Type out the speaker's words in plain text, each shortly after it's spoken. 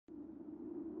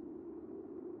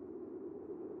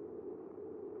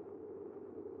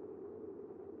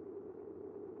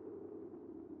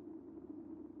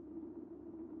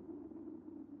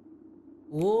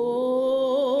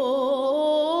Oh,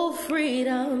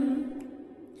 freedom.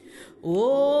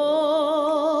 Oh,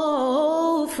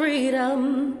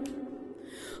 freedom.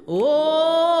 Oh,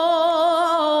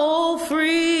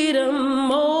 freedom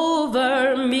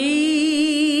over me.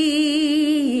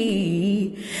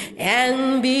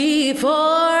 And before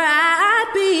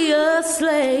I be a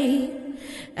slave,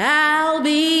 I'll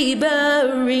be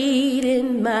buried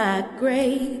in my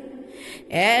grave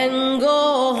and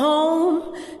go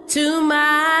home to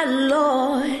my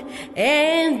Lord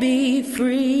and be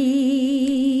free.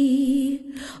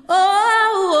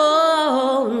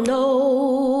 Oh,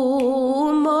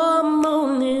 no more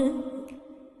moaning,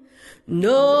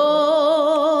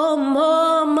 no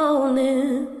more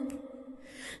moaning,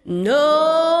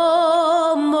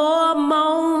 no more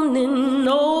moaning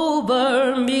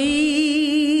over me.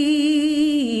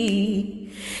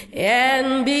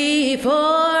 And before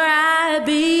I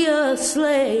be a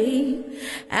slave,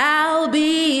 I'll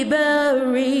be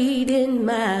buried in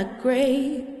my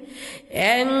grave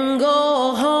and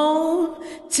go home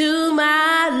to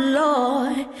my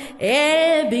Lord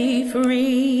and be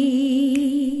free.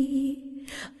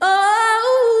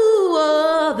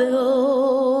 Oh,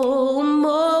 no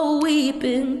more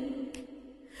weeping,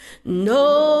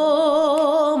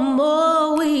 no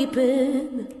more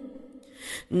weeping,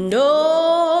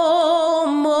 no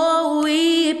more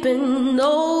weeping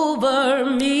over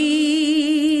me.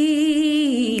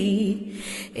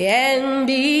 And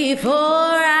before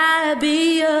I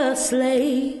be a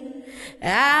slave,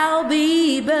 I'll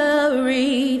be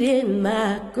buried in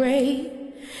my grave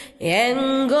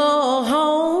and go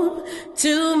home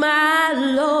to my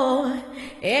Lord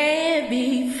and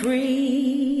be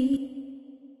free.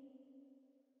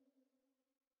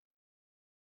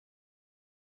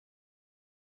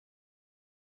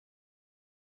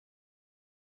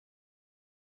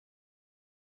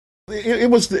 It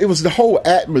was the whole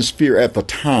atmosphere at the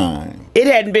time. It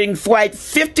hadn't been quite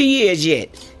 50 years yet.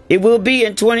 It will be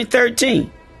in 2013.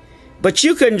 But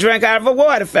you couldn't drink out of a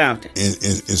water fountain.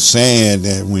 It's sad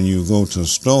that when you go to a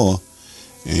store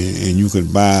and you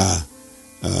could buy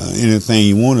anything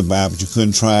you want to buy, but you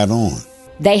couldn't try it on.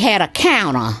 They had a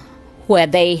counter where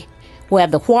the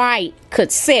white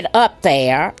could sit up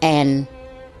there and,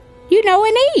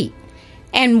 and eat.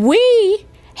 And we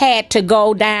had to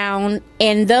go down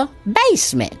in the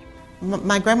basement.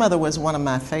 My grandmother was one of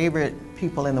my favorite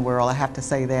people in the world, I have to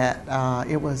say that.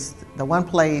 It was the one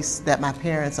place that my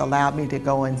parents allowed me to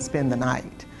go and spend the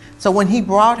night. So when he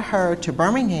brought her to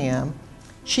Birmingham,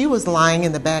 she was lying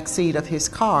in the back seat of his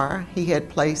car. He had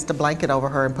placed a blanket over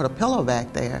her and put a pillow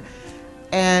back there.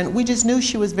 And we just knew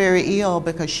she was very ill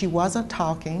because she wasn't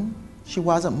talking. She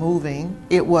wasn't moving.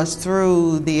 It was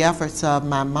through the efforts of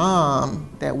my mom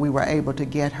that we were able to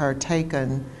get her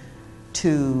taken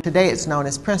to, today it's known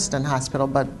as Princeton Hospital,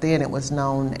 but then it was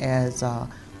known as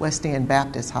West End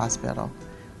Baptist Hospital.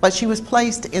 But she was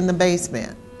placed in the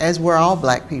basement, as were all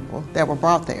black people that were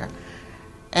brought there.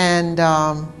 And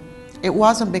it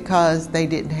wasn't because they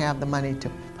didn't have the money to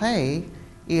pay,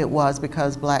 it was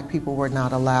because black people were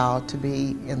not allowed to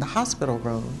be in the hospital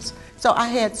rooms. So I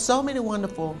had so many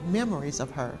wonderful memories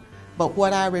of her, but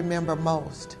what I remember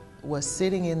most was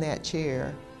sitting in that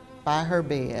chair by her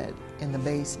bed in the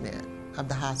basement of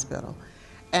the hospital.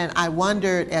 And I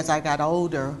wondered as I got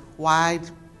older, why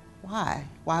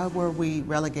were we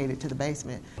relegated to the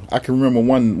basement? I can remember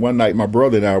one night my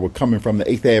brother and I were coming from the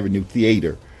 8th Avenue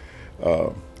Theater,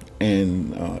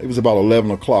 and it was about 11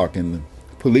 o'clock, and the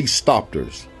police stopped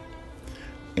us.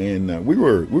 And we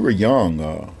were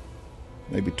young,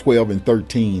 maybe 12 and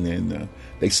 13, and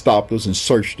they stopped us and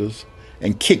searched us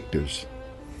and kicked us.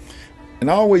 And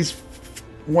I always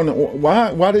wondered,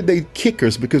 why did they kick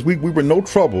us? Because we were no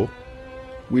trouble.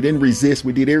 We didn't resist.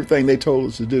 We did everything they told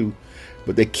us to do.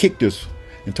 But they kicked us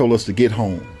and told us to get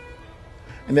home.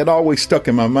 And that always stuck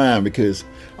in my mind because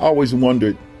I always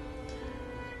wondered,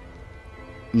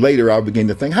 later I began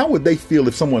to think, how would they feel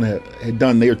if someone had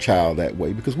done their child that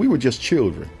way? Because we were just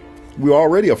children. We were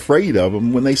already afraid of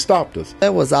them when they stopped us.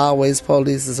 There was always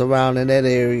police around in that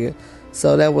area,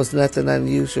 so that was nothing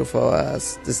unusual for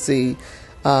us to see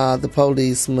the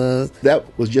policemen. That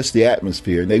was just the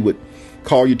atmosphere. And they would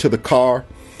call you to the car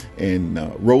and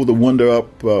roll the window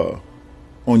up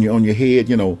on your head,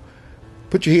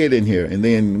 put your head in here. And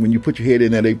then when you put your head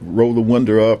in there, they roll the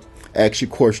window up, ask you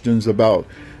questions about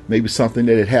maybe something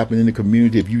that had happened in the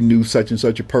community, if you knew such and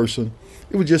such a person.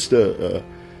 It was just the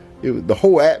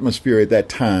whole atmosphere at that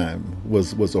time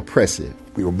was oppressive.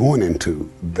 We were born into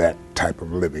that type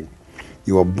of living.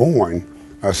 You were born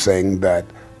saying that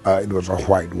it was a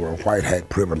white world. White had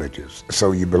privileges.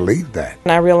 So you believe that.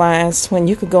 And I realized when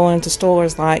you could go into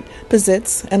stores like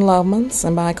Bizets and Loveman's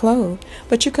and buy clothes,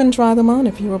 but you couldn't try them on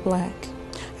if you were black.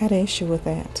 I had an issue with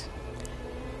that.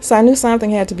 So I knew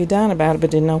something had to be done about it,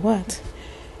 but didn't know what.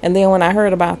 And then when I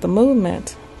heard about the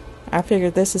movement, I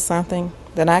figured this is something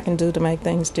that I can do to make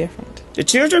things different. The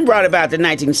children brought about the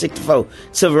 1964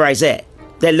 Civil Rights Act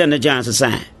that Lyndon Johnson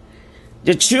signed.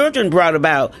 The children brought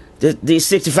about the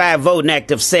 65 Voting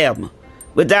Act of Selma.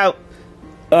 Without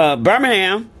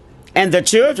Birmingham and the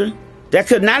children, there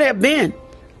could not have been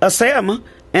a Selma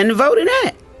and the Voting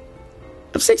Act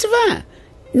of 65.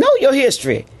 Know your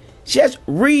history. Just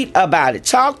read about it.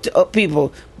 Talk to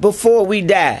people before we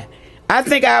die. I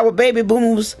think our baby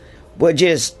boomers were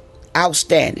just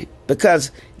outstanding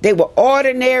because they were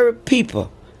ordinary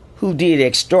people who did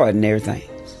extraordinary things.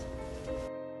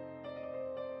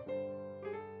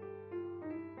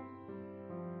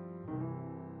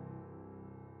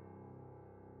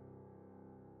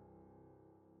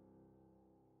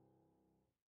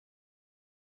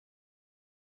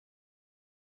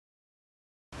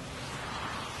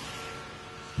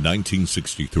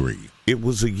 (1963). It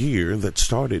was a year that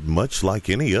started much like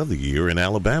any other year in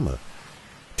Alabama.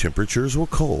 Temperatures were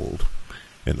cold,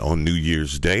 and on New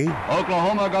Year's Day,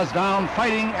 Oklahoma goes down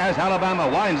fighting as Alabama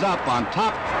winds up on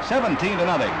top 17-0.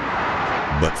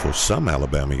 But for some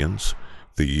Alabamians,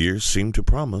 the year seemed to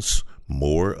promise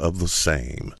more of the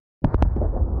same.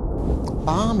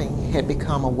 Bombing had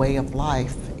become a way of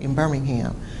life in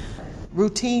Birmingham.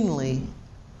 Routinely,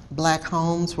 black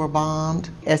homes were bombed.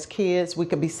 As kids, we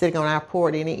could be sitting on our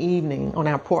porch any evening, on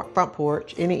our front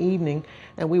porch any evening,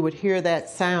 and we would hear that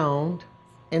sound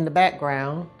in the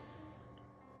background.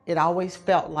 It always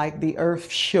felt like the earth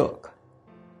shook.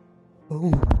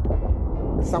 Boom.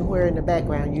 Somewhere in the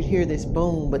background, you'd hear this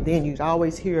boom, but then you'd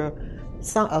always hear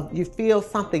you feel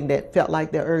something that felt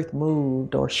like the earth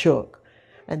moved or shook.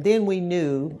 And then we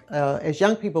knew, as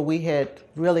young people, we had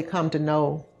really come to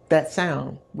know that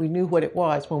sound. We knew what it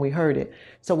was when we heard it.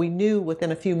 So we knew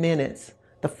within a few minutes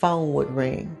the phone would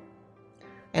ring.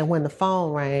 And when the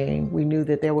phone rang, we knew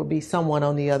that there would be someone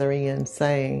on the other end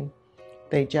saying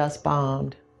they just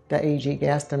bombed the A.G.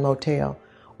 Gaston Motel,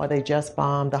 or they just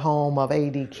bombed the home of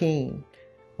A.D. King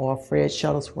or Fred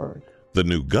Shuttlesworth. The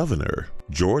new governor,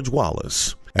 George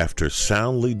Wallace, after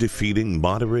soundly defeating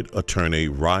moderate attorney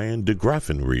Ryan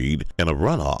DeGraffenreid in a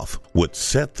runoff, would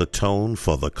set the tone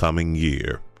for the coming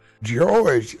year.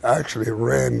 George actually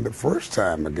ran the first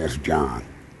time against John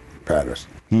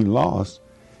Patterson. He lost,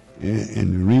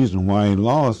 and the reason why he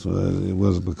lost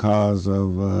was because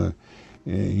of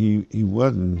he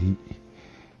wasn't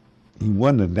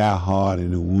a die-hard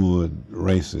in the wood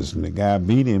racist, and the guy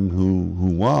beat him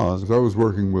who was. I was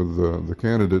working with the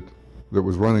candidate that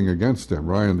was running against him,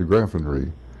 Ryan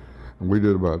DeGraffenreid, and we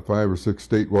did about 5 or 6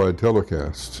 statewide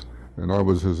telecasts, and I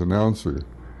was his announcer,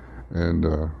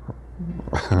 and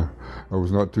I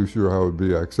was not too sure how it would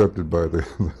be accepted by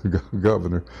the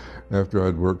governor after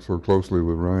I'd worked so closely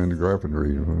with Ryan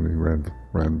DeGraffenreid when he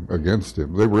ran against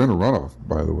him. They were in a runoff,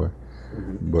 by the way,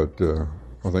 but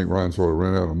I think Ryan sort of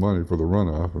ran out of money for the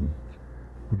runoff, and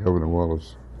Governor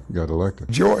Wallace got elected.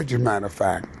 George, as a matter of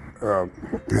fact,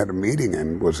 had a meeting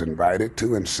and was invited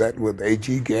to and sat with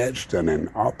A.G. Gadsden and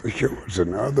Arthur Shores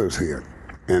and others here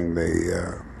in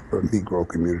the Negro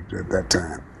community at that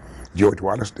time. George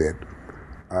Wallace did.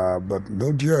 But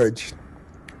no judge,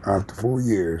 after 4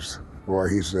 years, boy,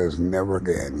 he says, never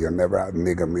again. You'll never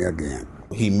out-nigger me again.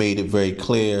 He made it very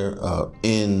clear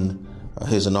in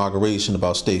his inauguration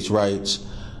about states' rights.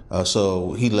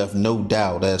 So he left no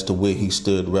doubt as to where he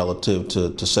stood relative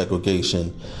to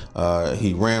segregation.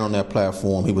 He ran on that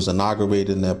platform. He was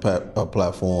inaugurated in that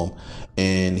platform,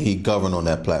 and he governed on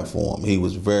that platform. He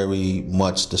was very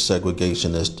much the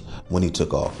segregationist when he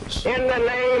took office. In the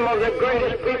name of the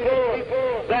greatest people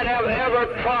that have ever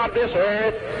trod this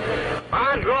earth,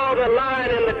 I draw the line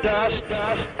in the dust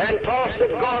and toss the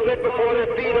gauntlet before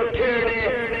the feet of tyranny,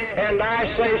 and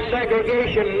I say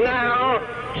segregation now,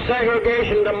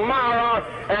 segregation tomorrow,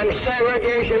 and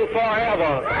segregation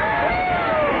forever.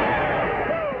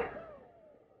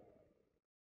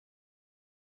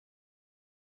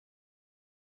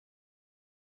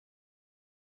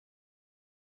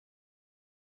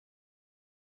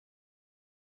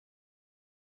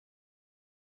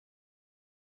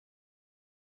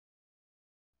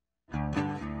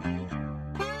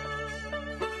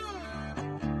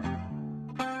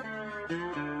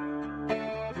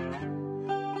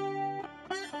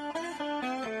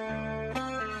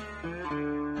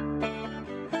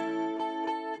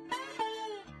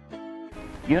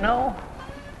 You know,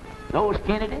 those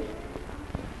Kennedys,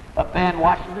 up there in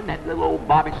Washington, that little old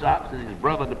Bobby Sox and his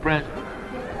brother, the president.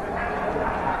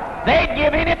 They'd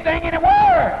give anything in the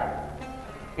world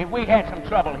if we had some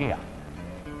trouble here.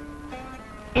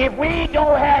 If we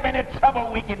don't have any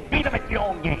trouble, we can beat them at your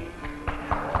own game.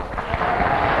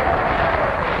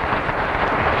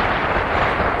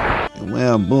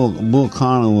 Well, Bull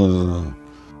Connor was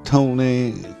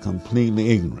totally, completely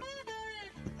ignorant.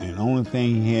 And the only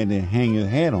thing he had to hang his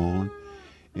hat on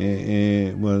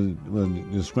was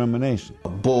discrimination.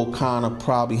 Bull Connor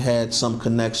probably had some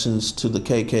connections to the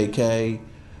KKK.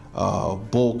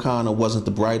 Bull Connor wasn't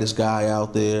the brightest guy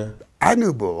out there. I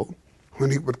knew Bull when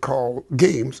he would call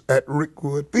games at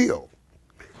Rickwood Field.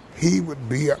 He would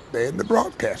be up there in the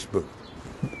broadcast booth.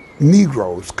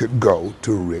 Negroes could go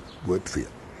to Rickwood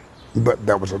Field. But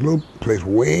there was a little place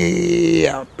way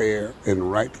out there in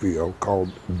right field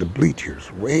called the bleachers,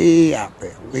 way out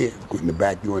there. Way go in the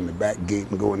back, go in the back gate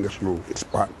and go in this little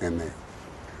spot in there.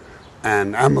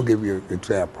 And I'm going to give you an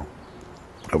example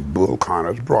of Bull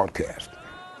Connor's broadcast.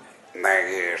 And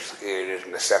there it is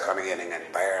in the second inning, and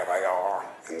there they are.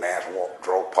 And there's Walt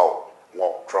Poe.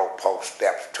 Walt Poe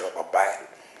steps to the bat.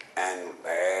 And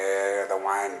there the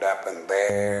wind up, and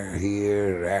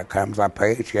there comes a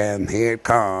pitch, and here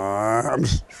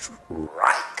comes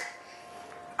strike.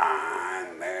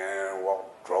 And there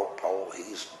Walt Poe,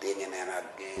 he's digging in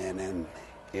again, and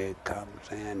here comes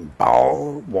in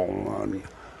ball one.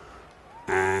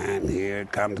 And here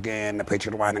it comes again, the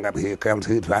pitcher winding up, here comes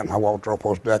Walt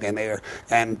Poe's duck in there,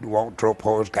 and Walt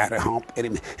Poe's got a hump in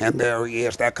him, and there he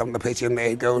is, there comes the pitch, and there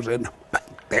it goes, and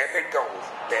there it goes.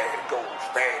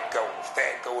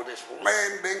 It's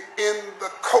landing in the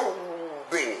coal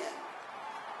bin.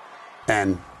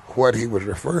 And what he was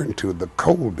referring to, the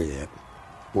coal bin,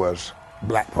 was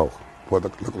black folk, what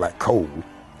looked like coal,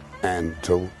 and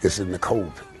so it's in the coal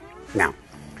bin. Now,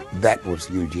 that was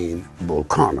Eugene Bull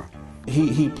Connor.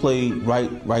 He played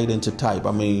right into type.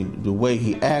 I mean, the way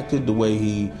he acted, the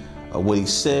way what he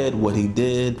said, what he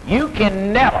did. You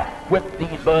can never whip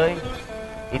these boys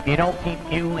if you don't keep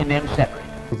you and them separate.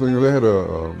 They had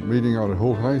a meeting out at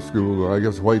Holt High School, I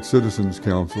guess White Citizens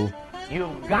Council.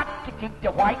 You've got to keep the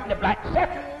white and the black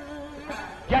separate,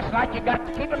 just like you got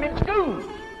to keep them in school.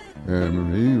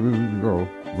 And he was,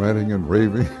 ranting and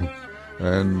raving,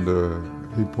 and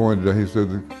he pointed out, he said,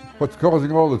 what's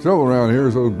causing all the trouble around here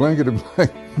is those blanketed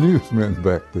black newsmen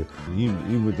back there. He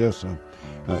was just an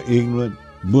ignorant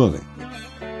bully.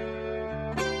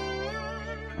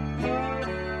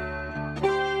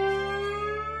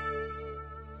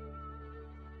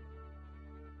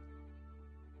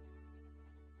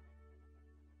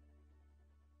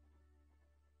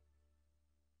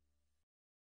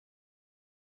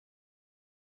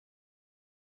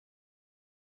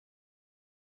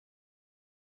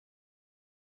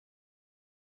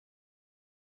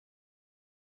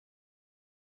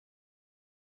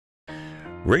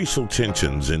 Racial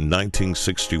tensions in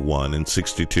 1961 and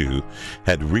 62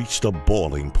 had reached a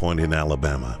boiling point in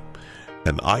Alabama.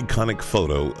 An iconic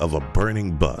photo of a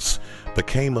burning bus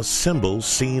became a symbol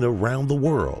seen around the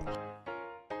world.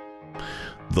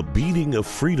 The beating of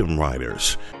freedom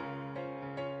riders,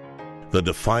 the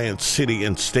defiant city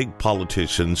and state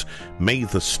politicians made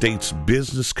the state's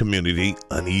business community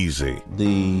uneasy.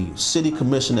 The city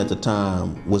commission at the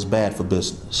time was bad for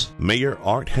business. Mayor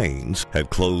Art Haynes had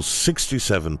closed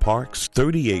 67 parks,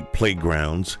 38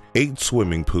 playgrounds, 8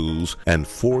 swimming pools, and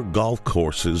 4 golf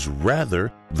courses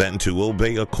rather than to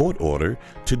obey a court order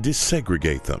to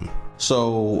desegregate them.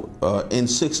 So in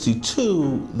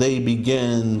 62, they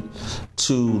began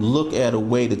to look at a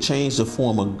way to change the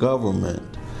form of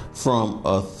government from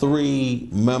a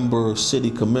 3-member city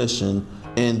commission,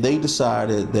 and they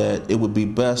decided that it would be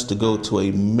best to go to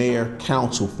a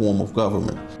mayor-council form of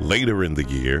government. Later in the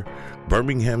year,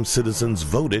 Birmingham citizens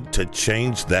voted to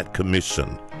change that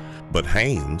commission. But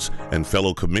Haynes and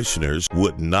fellow commissioners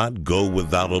would not go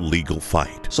without a legal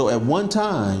fight. So at one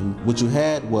time, what you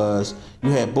had was, you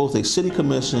had both a city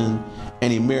commission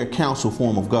and a mayor-council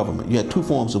form of government. You had 2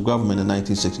 forms of government in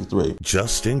 1963.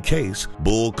 Just in case,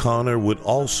 Bull Connor would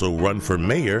also run for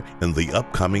mayor in the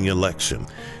upcoming election.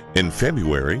 In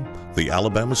February, the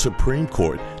Alabama Supreme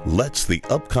Court lets the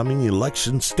upcoming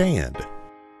election stand.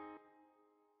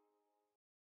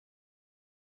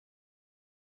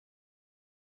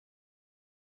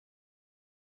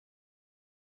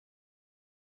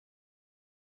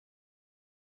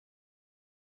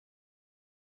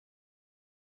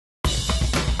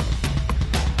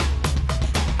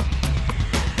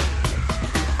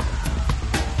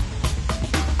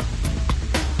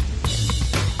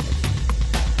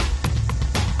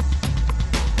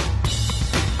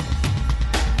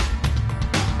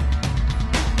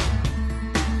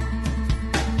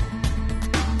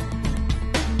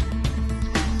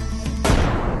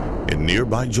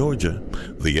 nearby Georgia,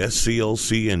 the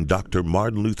SCLC and Dr.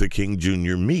 Martin Luther King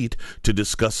Jr. meet to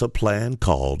discuss a plan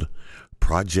called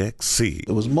Project C.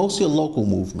 It was mostly a local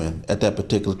movement at that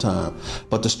particular time,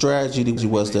 but the strategy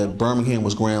was that Birmingham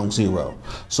was ground zero.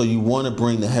 So you want to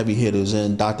bring the heavy hitters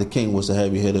in. Dr. King was the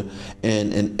heavy hitter,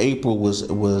 and April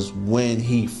was when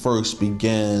he first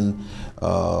began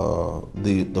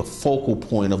the focal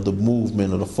point of the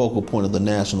movement, or the focal point of the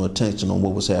national attention on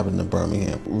what was happening in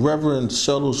Birmingham. Reverend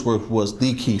Shuttlesworth was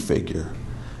the key figure,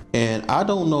 and I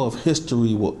don't know if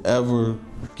history will ever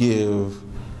give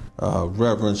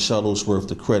Reverend Shuttlesworth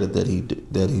the credit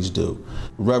that he's due.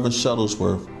 Reverend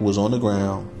Shuttlesworth was on the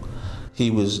ground. He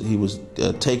was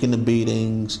taking the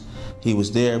beatings. He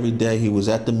was there every day. He was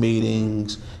at the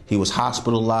meetings. He was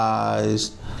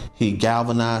hospitalized. He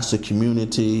galvanized the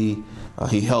community.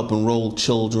 He helped enroll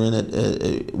children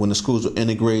when the schools were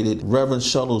integrated. Reverend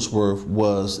Shuttlesworth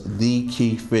was the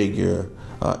key figure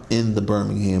in the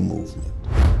Birmingham movement.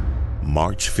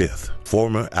 March 5th,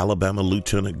 former Alabama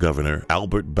Lieutenant Governor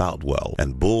Albert Boutwell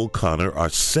and Bull Connor are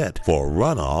set for a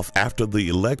runoff after the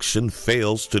election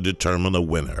fails to determine a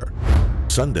winner.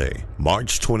 Sunday,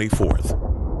 March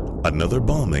 24th, another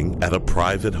bombing at a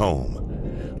private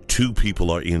home. 2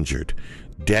 people are injured.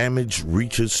 Damage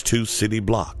reaches 2 city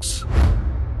blocks.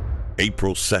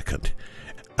 April 2nd,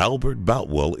 Albert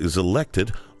Boutwell is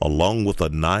elected along with a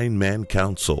 9-man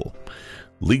council.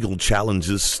 Legal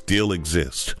challenges still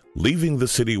exist, leaving the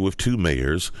city with 2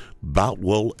 mayors,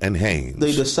 Boutwell and Haynes.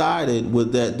 They decided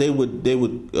that they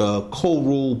would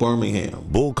co-rule Birmingham.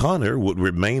 Bull Connor would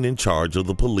remain in charge of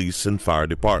the police and fire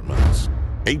departments.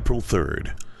 April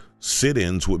 3rd,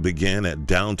 sit-ins would begin at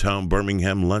downtown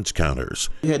Birmingham lunch counters.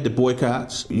 You had the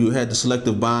boycotts, you had the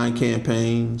selective buying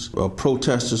campaigns,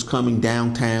 protesters coming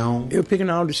downtown. They were picking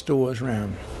all the stores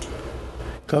around.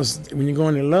 Because when you go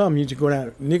in the Love, you just go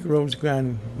down, Nick was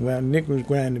going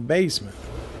in the basement.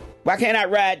 Why can't I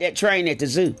ride that train at the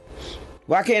zoo?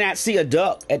 Why can't I see a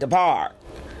duck at the park?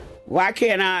 Why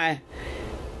can't I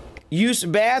use the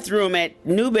bathroom at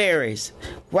Newberry's?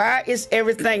 Why is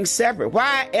everything separate?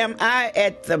 Why am I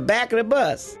at the back of the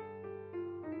bus?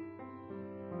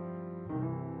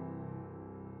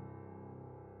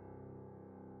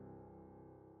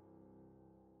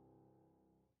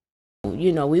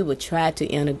 You know, we would try to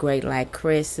integrate like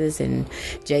Chris's and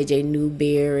J.J.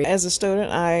 Newberry. As a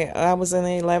student, I was in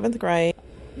the 11th grade.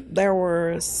 There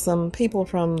were some people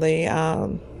from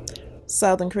the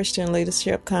Southern Christian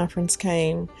Leadership Conference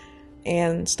came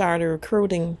and started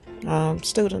recruiting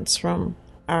students from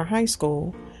our high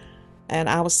school. And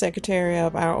I was secretary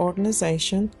of our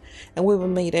organization. And we would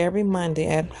meet every Monday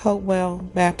at Hopewell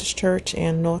Baptist Church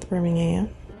in North Birmingham.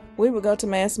 We would go to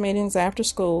mass meetings after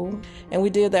school, and we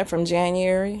did that from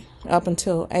January up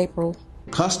until April.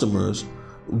 Customers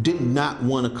did not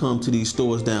want to come to these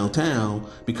stores downtown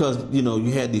because, you know,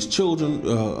 you had these children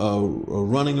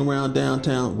running around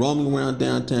downtown, roaming around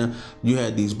downtown. You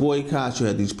had these boycotts, you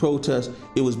had these protests.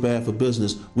 It was bad for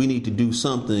business. We need to do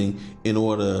something in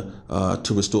order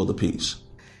to restore the peace.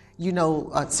 You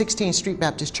know, 16th Street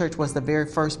Baptist Church was the very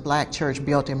first black church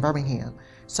built in Birmingham.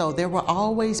 So there were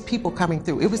always people coming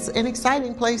through. It was an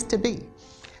exciting place to be.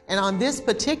 And on this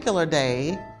particular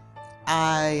day,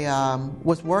 I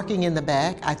was working in the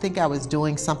back. I think I was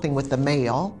doing something with the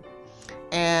mail.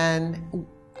 And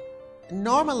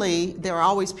normally there are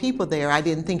always people there. I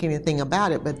didn't think anything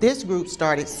about it, but this group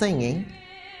started singing.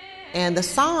 And the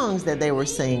songs that they were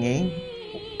singing,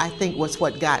 I think, was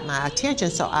what got my attention.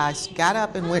 So I got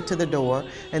up and went to the door.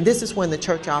 And this is when the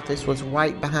church office was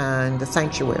right behind the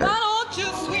sanctuary. You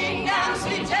swing down,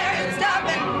 sweet chariot, stop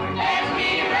and let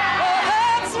me ride.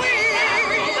 Oh, sweet,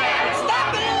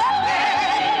 stop and let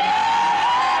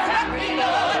me rock me,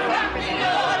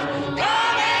 Lord,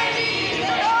 come and ease the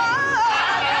Lord.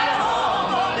 I got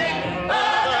home all day,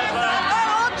 but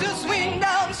won't you swing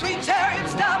down, sweet chariot,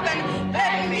 stop and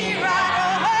let me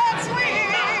ride. Oh,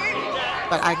 sweet.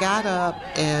 But I got up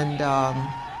and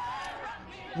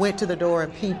went to the door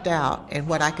and peeped out, and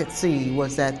what I could see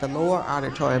was that the lower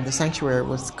auditorium, the sanctuary,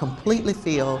 was completely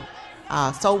filled.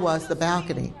 So was the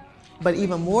balcony. But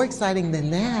even more exciting than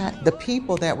that, the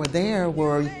people that were there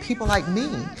were people like me,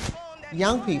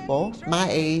 young people, my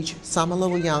age, some a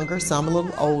little younger, some a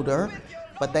little older,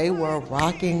 but they were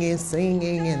rocking and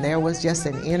singing, and there was just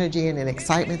an energy and an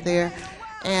excitement there.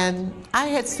 And I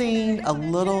had seen a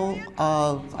little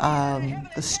of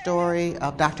the story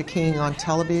of Dr. King on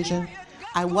television.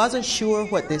 I wasn't sure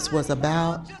what this was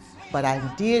about, but I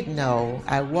did know,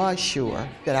 I was sure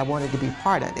that I wanted to be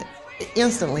part of it.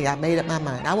 Instantly, I made up my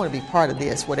mind. I want to be part of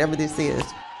this, whatever this is.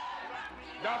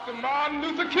 Dr. Martin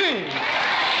Luther King.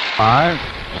 5,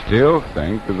 still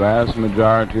think the vast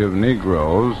majority of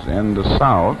Negroes in the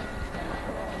South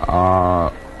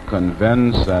are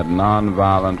convinced that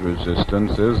nonviolent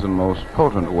resistance is the most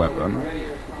potent weapon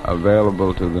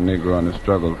available to the Negro in the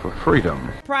struggle for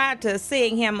freedom. Prior to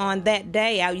seeing him on that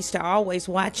day, I used to always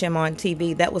watch him on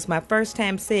TV. That was my first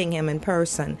time seeing him in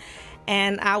person.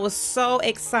 And I was so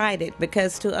excited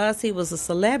because to us he was a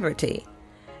celebrity.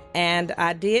 And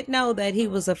I did know that he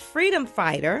was a freedom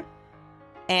fighter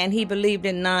and he believed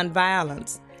in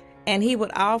nonviolence. And he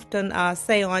would often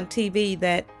say on TV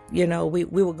that, you know, we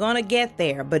were going to get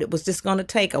there, but it was just going to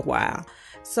take a while.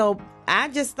 So I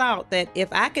just thought that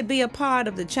if I could be a part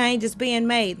of the changes being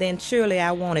made, then surely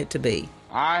I wanted to be.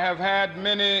 I have had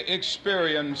many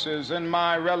experiences in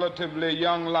my relatively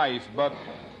young life, but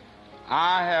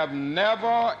I have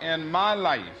never in my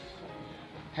life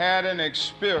had an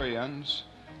experience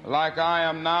like I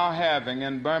am now having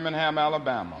in Birmingham,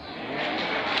 Alabama.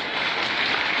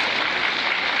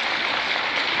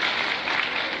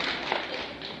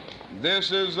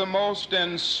 This is the most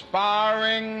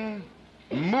inspiring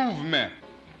movement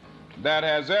that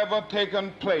has ever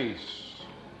taken place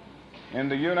in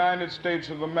the United States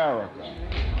of America.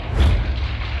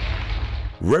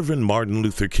 Reverend Martin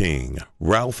Luther King,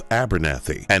 Ralph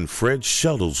Abernathy, and Fred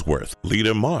Shuttlesworth lead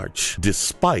a march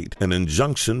despite an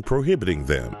injunction prohibiting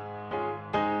them.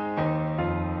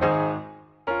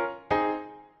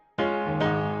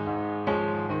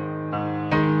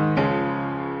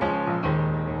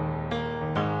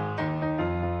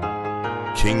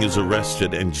 King is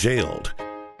arrested and jailed.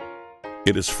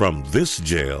 It is from this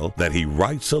jail that he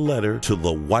writes a letter to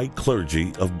the white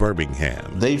clergy of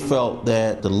Birmingham. They felt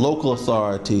that the local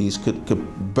authorities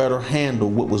could better handle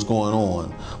what was going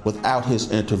on without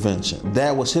his intervention.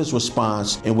 That was his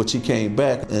response, in which he came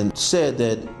back and said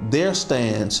that their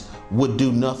stance would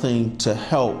do nothing to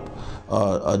help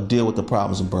deal with the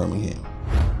problems in Birmingham.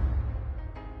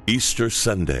 Easter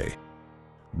Sunday.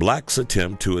 Blacks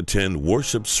attempt to attend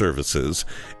worship services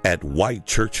at white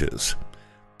churches.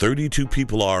 32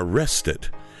 people are arrested,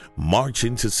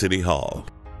 marching to City Hall.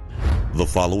 The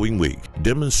following week,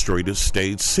 demonstrators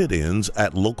staged sit-ins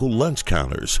at local lunch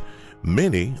counters.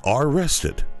 Many are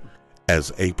arrested.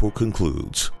 As April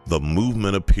concludes, the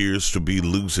movement appears to be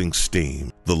losing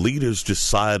steam. The leaders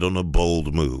decide on a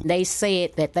bold move. They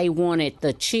said that they wanted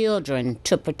the children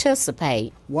to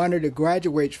participate. One of the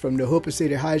graduates from the Hooper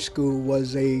City High School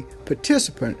was a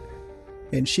participant,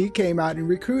 and she came out and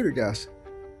recruited us.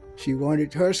 She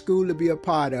wanted her school to be a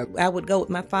part of it. I would go with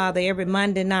my father every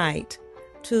Monday night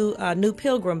to New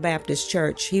Pilgrim Baptist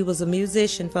Church. He was a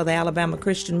musician for the Alabama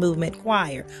Christian Movement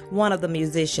Choir, one of the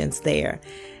musicians there.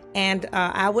 And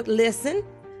I would listen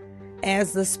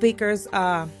as the speakers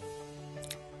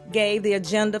gave the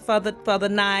agenda for the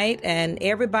night, and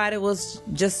everybody was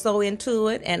just so into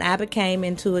it, and I became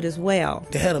into it as well.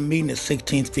 They had a meeting at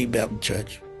 16th Street Baptist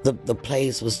Church. The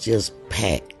place was just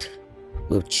packed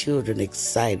with children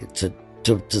excited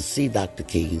to see Dr.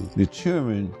 King. The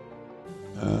children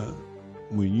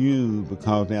were used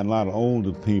because they had a lot of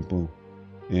older people,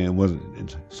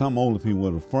 and some older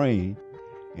people were afraid.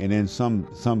 And then some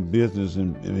business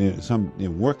and some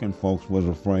working folks was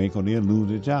afraid because they'd lose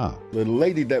their job. The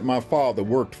lady that my father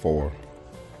worked for,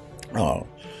 a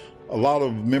lot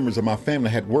of members of my family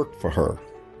had worked for her.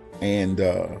 And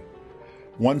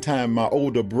one time my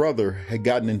older brother had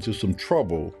gotten into some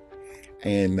trouble,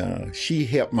 and she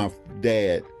helped my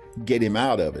dad get him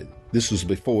out of it. This was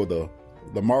before the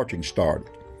marching started.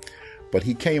 But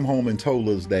he came home and told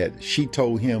us that she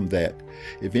told him that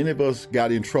if any of us got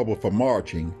in trouble for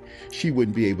marching, she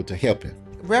wouldn't be able to help him.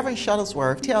 Reverend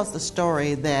Shuttlesworth tells the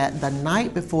story that the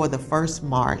night before the first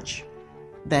march,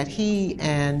 that he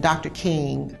and Dr.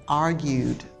 King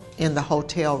argued in the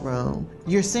hotel room.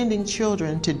 You're sending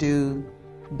children to do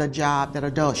the job that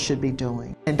adults should be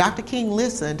doing. And Dr. King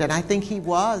listened, and I think he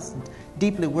was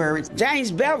deeply worried.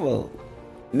 James Bevel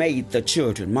made the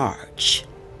children march.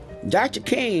 Dr.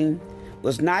 King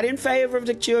was not in favor of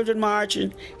the children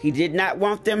marching. He did not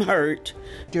want them hurt.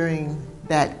 During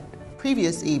that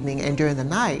previous evening and during the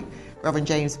night, Reverend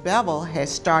James Bevel had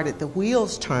started the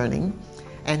wheels turning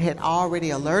and had already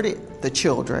alerted the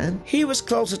children. He was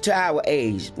closer to our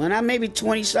age, when I'm maybe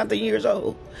 20-something years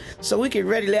old, so we could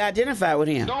readily identify with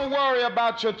him. Don't worry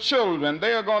about your children.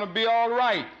 They are going to be all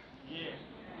right.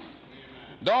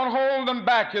 Don't hold them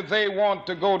back if they want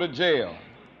to go to jail.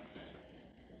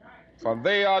 For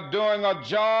they are doing a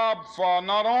job for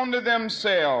not only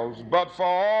themselves, but for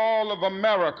all of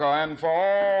America and for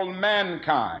all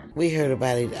mankind. We heard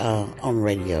about it on the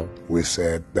radio. We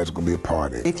said there's going to be a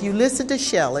party. If you listened to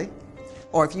Shelley,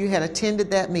 or if you had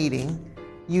attended that meeting,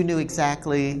 you knew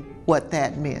exactly what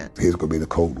that meant. Here's going to be the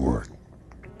code word.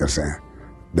 You understand?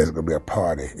 There's going to be a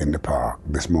party in the park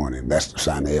this morning. That's the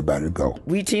sign to everybody to go.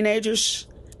 We teenagers,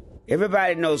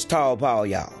 everybody knows Tall Paul,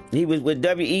 y'all. He was with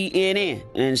WENN,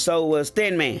 and so was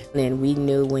Thin Man. And we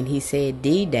knew when he said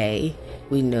D-Day,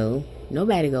 we knew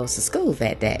nobody goes to school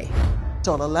that day.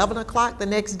 So at 11 o'clock the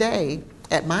next day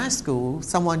at my school,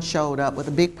 someone showed up with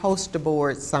a big poster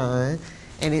board sign,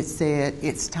 and it said,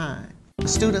 "It's time." The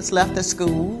students left the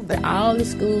school. All the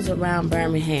schools around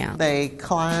Birmingham. They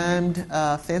climbed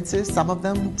fences, some of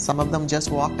them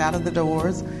just walked out of the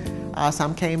doors.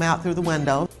 Some came out through the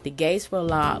window. The gates were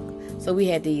locked, so we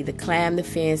had to either climb the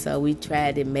fence or we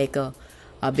tried to make a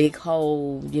big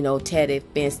hole, tear the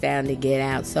fence down to get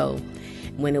out. So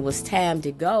when it was time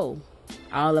to go,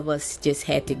 all of us just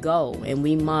had to go, and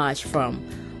we marched from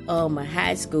my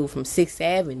high school from 6th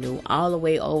Avenue all the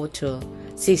way over to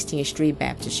 16th Street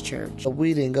Baptist Church.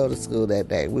 We didn't go to school that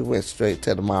day. We went straight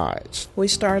to the march. We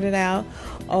started out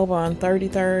over on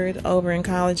 33rd, over in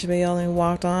Collegeville, and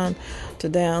walked on to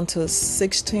down to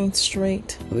 16th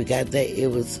Street. We got there, it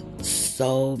was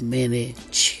so many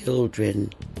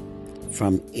children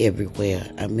from everywhere.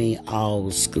 I mean, all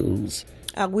schools.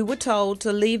 We were told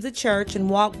to leave the church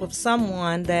and walk with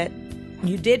someone that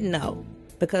you didn't know,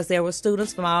 because there were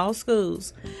students from all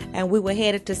schools, and we were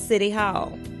headed to City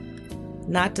Hall.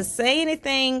 Not to say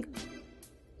anything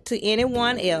to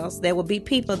anyone else. There would be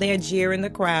people there jeering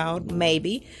the crowd,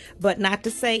 maybe, but not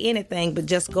to say anything, but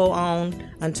just go on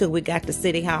until we got to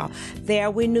City Hall.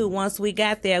 There we knew once we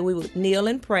got there, we would kneel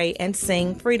and pray and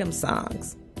sing freedom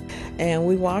songs. And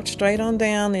we walked straight on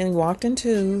down and walked in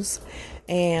twos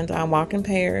and walked in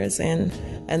pairs, and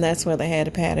that's where they had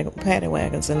the paddy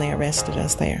wagons, and they arrested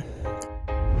us there.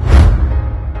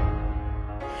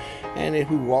 And if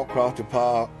we walk across the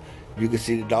park, you can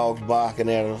see the dogs barking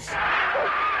at us.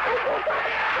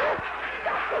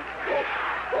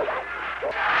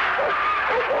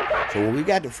 So when we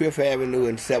got to 5th Avenue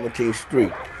and 17th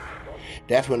Street,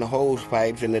 that's when the hose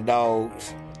pipes and the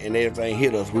dogs and everything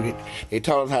hit us. They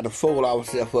taught us how to fold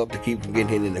ourselves up to keep from getting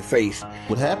hit in the face.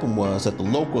 What happened was that the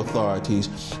local authorities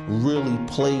really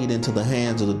played into the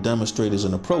hands of the demonstrators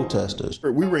and the protesters.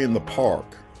 We were in the park,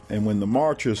 and when the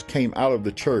marchers came out of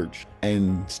the church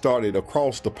and started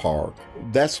across the park,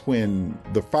 that's when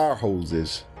the fire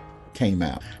hoses came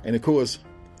out. And of course,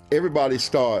 everybody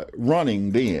started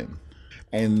running then,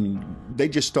 and they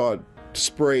just started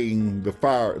spraying the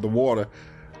water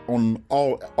on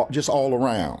all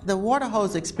around. The water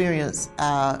hose experience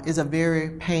is a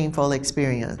very painful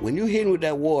experience. When you hit with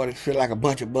that water, it felt like a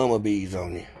bunch of bumblebees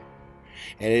on you.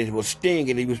 And it was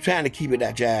stinging. He was trying to keep it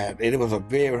out your eye, and it was a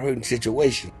very hurting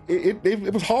situation.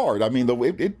 It was hard. I mean,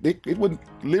 it would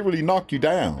literally knock you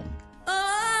down. No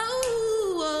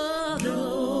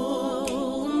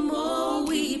more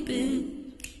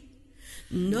weeping,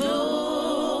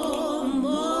 no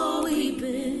more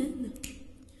weeping,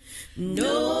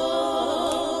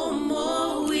 no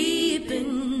more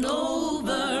weeping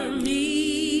over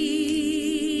me.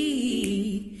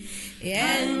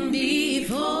 And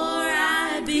before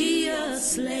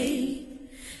slave,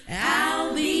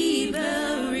 I'll be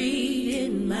buried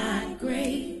in my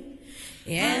grave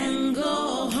and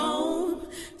go home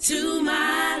to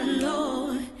my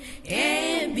Lord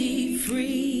and be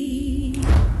free.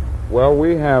 Well,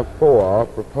 we have 4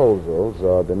 proposals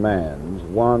or demands.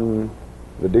 One,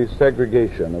 the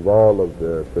desegregation of all of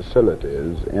the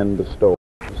facilities in the stores,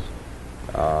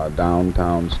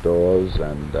 downtown stores,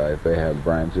 and if they have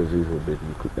branches, these would be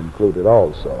included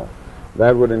also.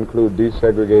 That would include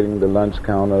desegregating the lunch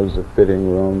counters, the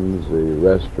fitting rooms, the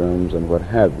restrooms, and what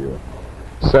have you.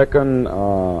 Second,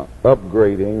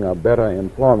 upgrading better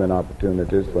employment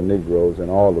opportunities for Negroes in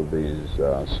all of these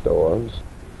stores.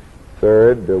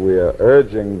 Third, we are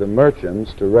urging the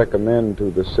merchants to recommend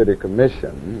to the city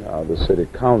commission, the city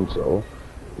council,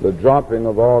 the dropping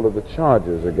of all of the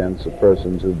charges against the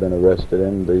persons who've been arrested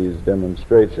in these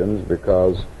demonstrations,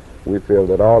 because we feel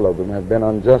that all of them have been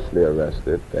unjustly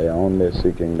arrested. They are only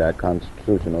seeking their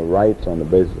constitutional rights on the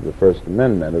basis of the First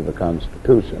Amendment of the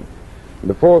Constitution.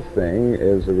 The fourth thing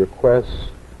is a request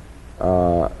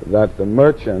that the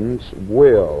merchants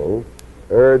will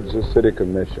urge the city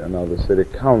commission or the city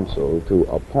council to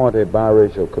appoint a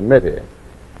biracial committee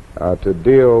to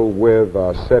deal with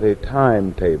set a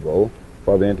timetable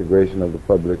for the integration of the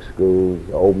public schools,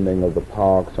 the opening of the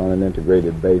parks on an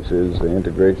integrated basis, the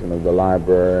integration of the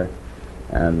library,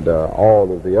 and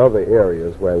all of the other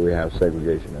areas where we have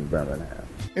segregation in Birmingham.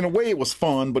 In a way, it was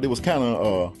fun, but it was kind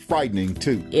of frightening,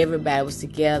 too. Everybody was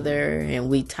together, and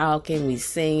we talking, we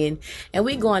singing, and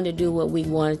we going to do what we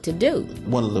wanted to do.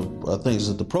 One of the things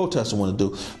that the protesters wanted to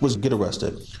do was get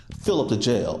arrested, fill up the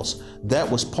jails. That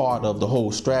was part of the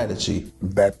whole strategy.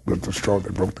 That was the straw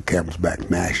that broke the camel's back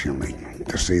nationally,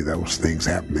 to see those things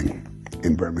happening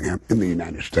in Birmingham, in the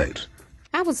United States.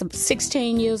 I was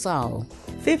 16 years old.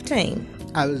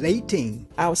 15. I was 18.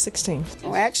 I was 16.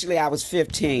 Oh, actually, I was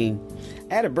 15.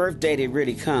 I had a birthday that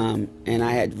really come, and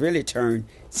I had really turned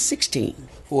 16.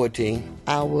 14.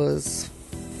 I was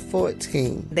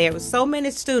 14. There were so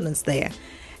many students there,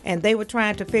 and they were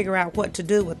trying to figure out what to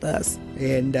do with us.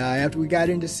 And after we got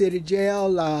into city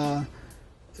jail,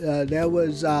 there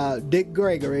was Dick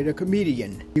Gregory, the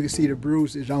comedian. You can see the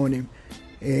bruises on him.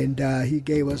 And he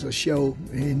gave us a show,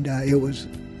 and it was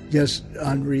just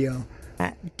unreal.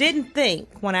 I didn't think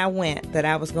when I went that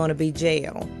I was going to be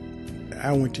jailed.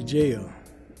 I went to jail.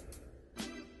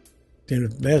 Then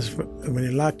when they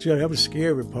locked you up, that was a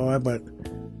scary part, but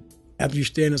after you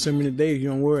stay in there so many days, you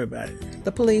don't worry about it.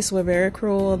 The police were very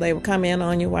cruel. They would come in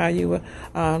on you while you were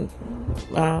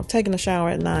taking a shower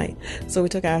at night. So we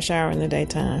took our shower in the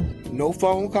daytime. No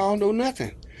phone call, no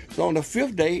nothing. So on the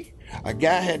 5th day, a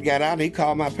guy had got out and he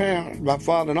called my parents. My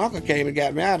father and uncle came and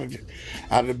got me out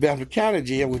of the Belfast County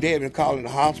jail. They had been calling the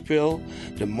hospital,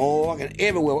 the morgue, and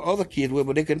everywhere where other kids were,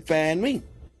 but they couldn't find me.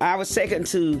 I was taken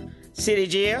to city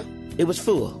jail. It was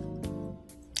full.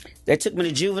 They took me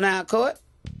to juvenile court.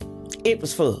 It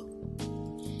was full.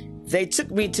 They took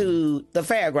me to the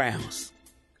fairgrounds.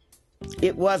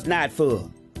 It was not full.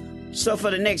 So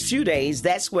for the next few days,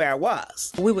 that's where I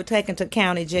was. We were taken to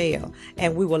county jail,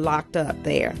 and we were locked up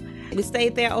there. We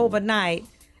stayed there overnight,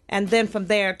 and then from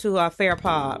there to Fair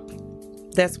Park.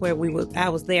 That's where I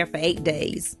was there for 8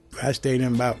 days. I stayed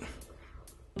in about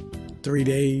 3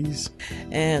 days.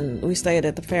 And we stayed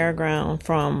at the fairground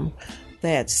from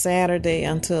that Saturday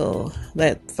until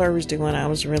that Thursday when I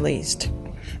was released.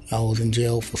 I was in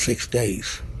jail for 6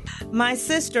 days. My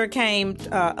sister came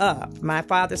up. My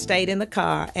father stayed in the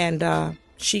car, and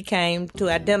she came to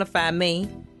identify me.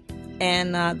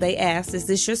 And they asked, "Is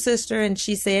this your sister?" And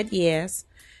she said yes.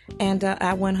 And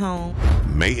I went home.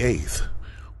 May 8th,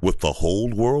 with the whole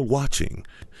world watching,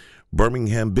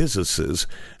 Birmingham businesses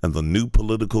and the new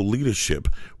political leadership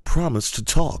promised to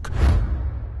talk.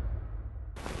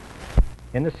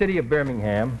 In the city of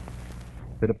Birmingham,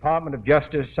 the Department of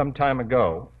Justice some time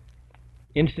ago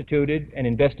instituted an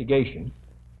investigation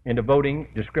into voting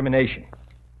discrimination.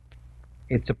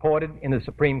 It supported in the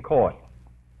Supreme Court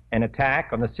an attack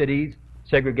on the city's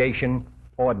segregation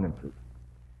ordinances.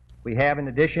 We have, in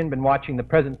addition, been watching the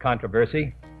present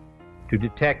controversy to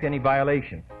detect any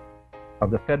violation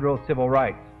of the federal civil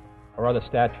rights or other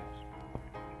statutes.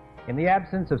 In the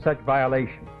absence of such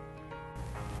violation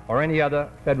or any other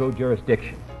federal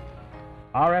jurisdiction,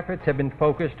 our efforts have been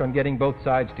focused on getting both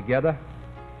sides together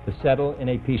to settle in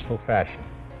a peaceful fashion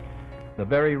the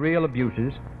very real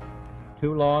abuses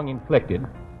too long inflicted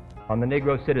on the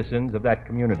Negro citizens of that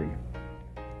community.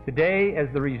 Today, as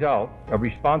the result of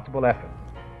responsible effort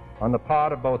on the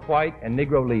part of both white and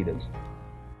Negro leaders,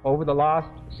 over the last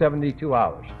 72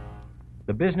 hours,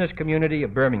 the business community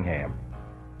of Birmingham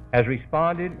has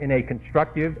responded in a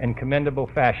constructive and commendable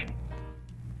fashion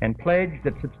and pledged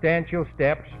that substantial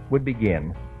steps would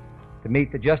begin to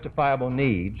meet the justifiable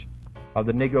needs of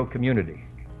the Negro community.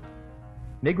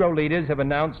 Negro leaders have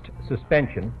announced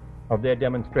suspension of their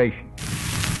demonstration.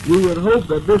 We would hope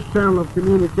that this channel of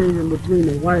communication between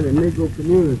the white and Negro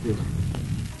communities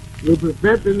will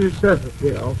prevent the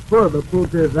necessity of further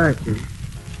protest action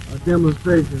or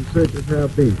demonstrations such as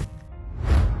have been.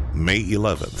 May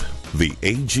 11th, the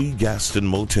A.G. Gaston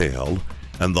Motel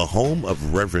and the home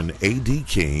of Reverend A.D.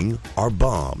 King are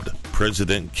bombed.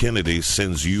 President Kennedy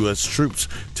sends U.S. troops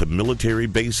to military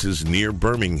bases near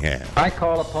Birmingham. I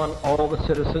call upon all the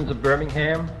citizens of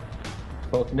Birmingham,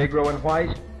 both Negro and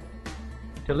white,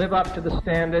 to live up to the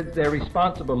standards their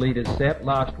responsible leaders set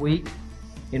last week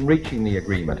in reaching the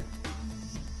agreement,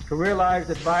 to realize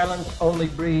that violence only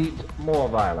breeds more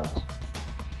violence,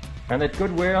 and that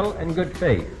goodwill and good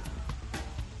faith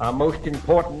are most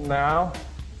important now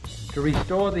to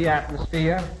restore the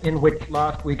atmosphere in which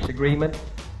last week's agreement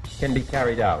can be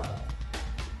carried out.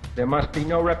 There must be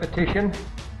no repetition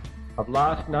of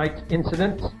last night's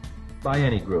incidents by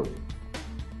any group.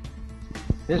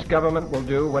 This government will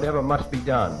do whatever must be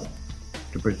done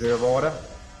to preserve order,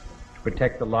 to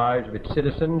protect the lives of its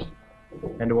citizens,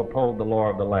 and to uphold the law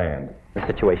of the land. The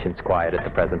situation's quiet at the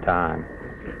present time.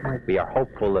 We are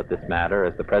hopeful that this matter,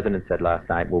 as the President said last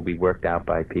night, will be worked out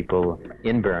by people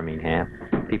in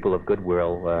Birmingham, people of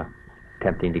goodwill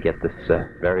attempting to get this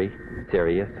very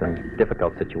serious and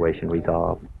difficult situation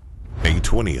resolved. May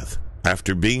 20th.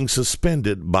 After being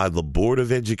suspended by the Board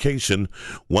of Education,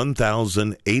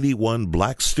 1,081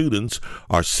 black students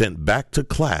are sent back to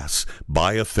class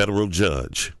by a federal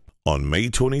judge. On May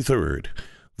 23rd,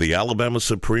 the Alabama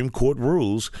Supreme Court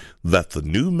rules that the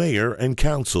new mayor and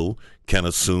council can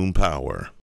assume power.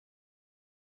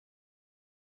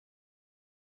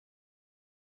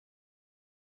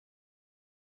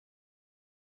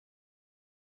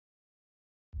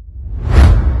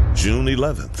 June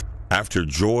 11th. After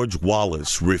George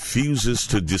Wallace refuses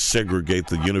to desegregate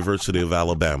the University of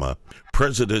Alabama,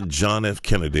 President John F.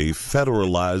 Kennedy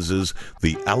federalizes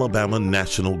the Alabama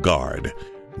National Guard.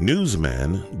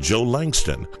 Newsman Joe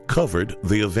Langston covered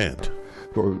the event.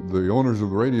 So the owners of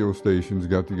the radio stations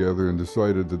got together and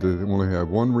decided that they only have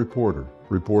one reporter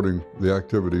reporting the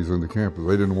activities on the campus.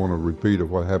 They didn't want a repeat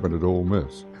of what happened at Ole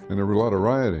Miss. And there were a lot of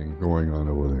rioting going on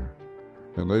over there.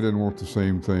 And they didn't want the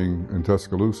same thing in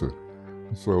Tuscaloosa.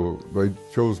 So they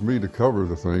chose me to cover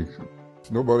the thing.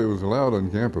 Nobody was allowed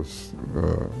on campus.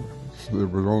 There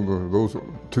was only those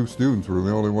two students were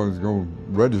the only ones going to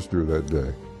register that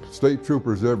day. State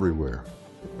troopers everywhere.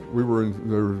 There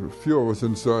were a few of us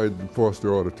inside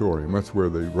Foster Auditorium. That's where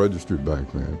they registered back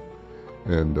then.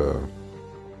 And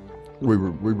we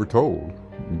were told.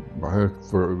 A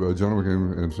gentleman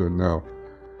came and said, now,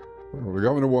 the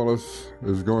Governor Wallace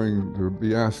is going to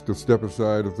be asked to step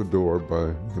aside at the door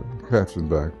by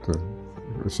Katzenbach, the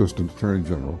Assistant Attorney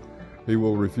General. He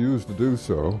will refuse to do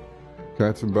so.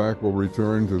 Katzenbach will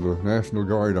return to the National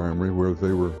Guard Armory where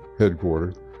they were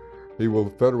headquartered. He will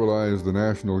federalize the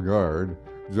National Guard.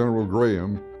 General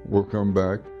Graham will come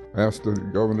back, ask the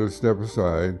governor to step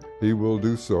aside. He will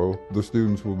do so. The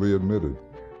students will be admitted.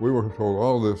 We were told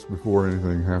all this before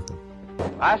anything happened.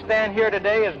 I stand here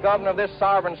today as governor of this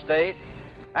sovereign state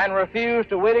and refuse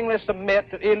to wittingly submit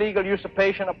to illegal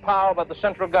usurpation of power by the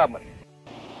central government.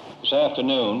 This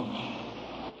afternoon,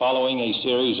 following a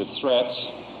series of threats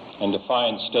and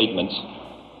defiant statements,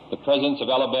 the presence of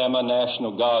Alabama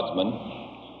National Guardsmen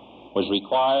was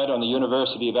required on the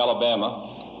University of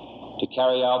Alabama to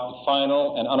carry out the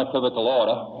final and unequivocal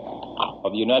order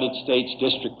of the United States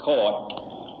District Court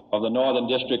of the Northern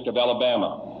District of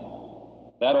Alabama.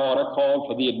 That order called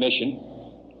for the admission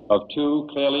of two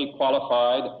clearly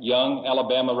qualified young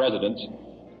Alabama residents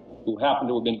who happened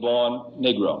to have been born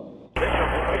Negro.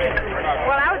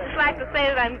 Well, I would just like to say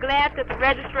that I'm glad that the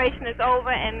registration is over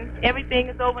and everything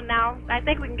is over now. I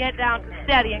think we can get down to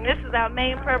studying. This is our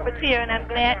main purpose here, and I'm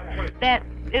glad that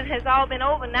it has all been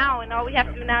over now, and all we have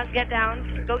to do now is get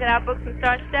down, go get our books and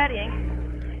start studying.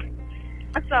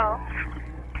 That's all.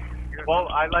 Well,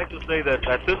 I'd like to say that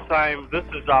at this time, this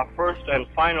is our first and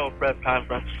final press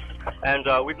conference,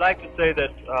 and we'd like to say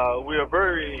that we are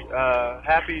very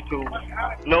happy to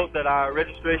note that our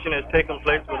registration has taken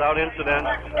place without incident,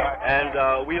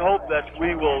 and we hope that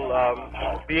we will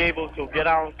be able to get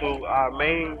on to our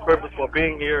main purpose for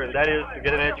being here, and that is to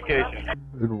get an education.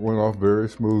 It went off very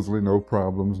smoothly, no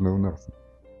problems, no nothing.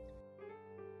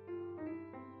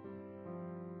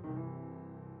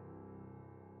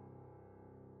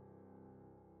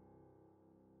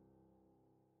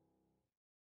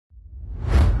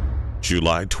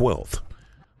 July 12th.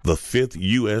 The 5th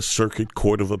U.S. Circuit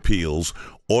Court of Appeals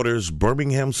orders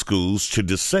Birmingham schools to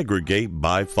desegregate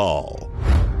by fall.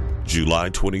 July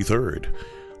 23rd.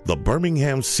 The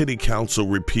Birmingham City Council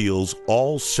repeals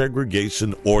all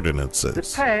segregation ordinances.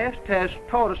 The past has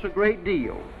taught us a great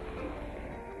deal,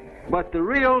 but the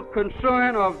real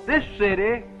concern of this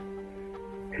city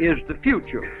is the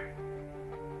future.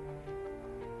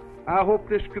 I hope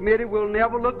this committee will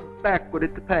never look backward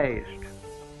at the past,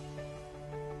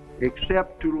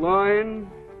 except to learn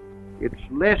its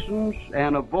lessons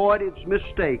and avoid its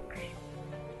mistakes.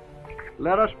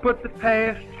 Let us put the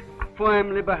past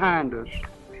firmly behind us.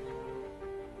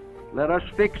 Let us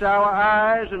fix our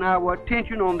eyes and our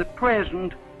attention on the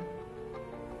present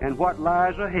and what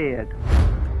lies ahead.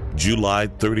 July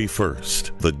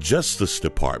 31st, the Justice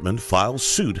Department files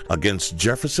suit against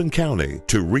Jefferson County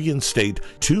to reinstate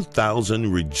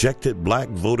 2,000 rejected black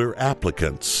voter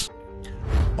applicants.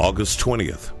 August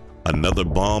 20th, another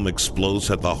bomb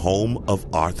explodes at the home of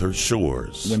Arthur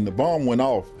Shores. When the bomb went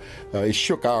off, it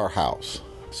shook our house.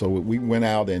 So we went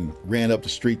out and ran up the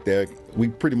street there. We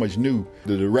pretty much knew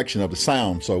the direction of the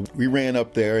sound. So we ran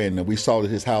up there and we saw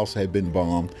that his house had been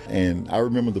bombed. And I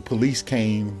remember the police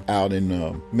came out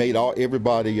and made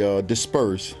everybody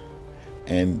disperse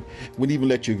and wouldn't even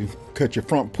let you cut your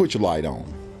front porch light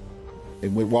on.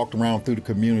 And we walked around through the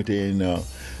community and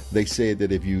they said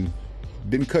that if you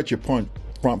didn't cut your front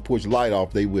porch light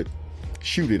off, they would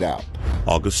shoot it out.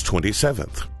 August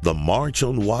 27th, the March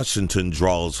on Washington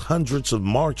draws hundreds of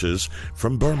marchers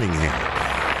from Birmingham.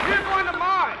 We're going to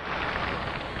march.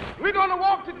 We're going to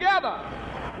walk together.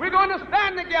 We're going to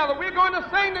stand together. We're going to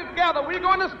sing together. We're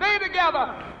going to stay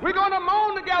together. We're going to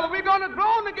moan together. We're going to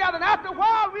groan together. And after a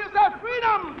while, we'll say,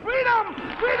 freedom, freedom,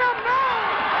 freedom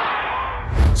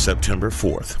now. September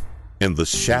 4th, in the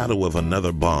shadow of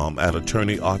another bomb at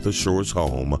Attorney Arthur Shore's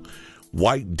home,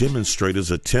 white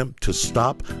demonstrators attempt to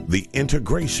stop the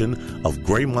integration of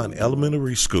Graymont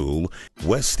Elementary School,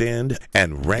 West End,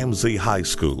 and Ramsey High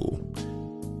School.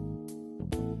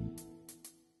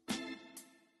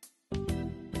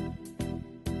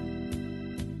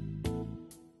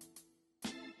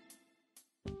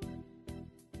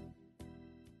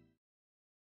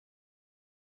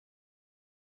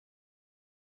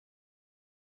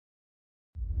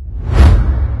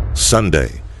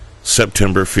 Sunday,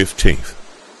 September 15th.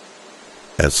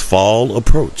 As fall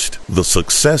approached, the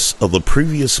success of the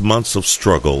previous months of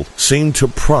struggle seemed to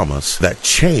promise that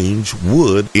change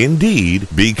would indeed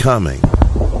be coming.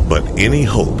 But any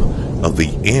hope of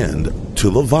the end to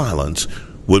the violence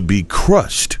would be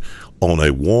crushed on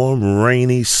a warm,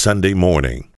 rainy Sunday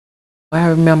morning. I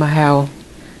remember how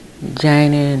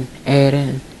Janie and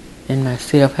Adam and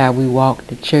myself, how we walked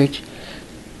to church,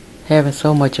 having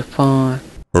so much fun.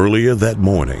 Earlier that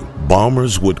morning,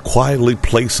 bombers would quietly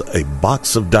place a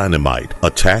box of dynamite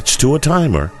attached to a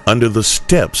timer under the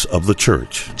steps of the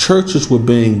church. Churches were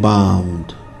being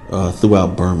bombed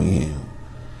throughout Birmingham,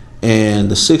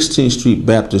 and the 16th Street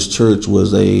Baptist Church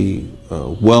was a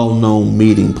well-known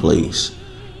meeting place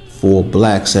for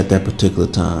blacks at that particular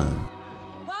time.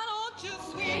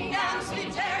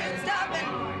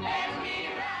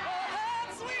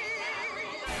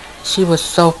 She was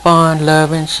so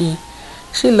fun-loving.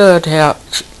 She loved to help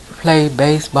play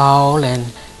baseball, and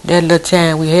that little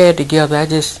time we had together, I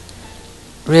just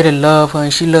really loved her,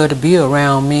 and she loved to be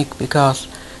around me because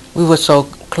we were so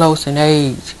close in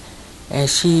age, and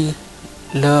she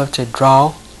loved to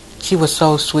draw. She was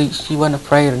so sweet. She wasn't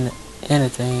afraid of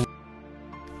anything.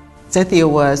 Cynthia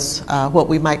was what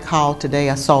we might call today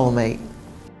a soulmate.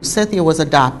 Cynthia was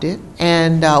adopted,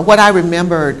 and what I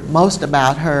remembered most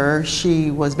about her,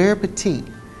 she was very petite.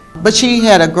 But she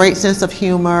had a great sense of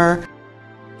humor.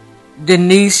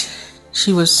 Denise,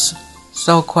 she was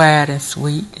so quiet and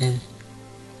sweet, and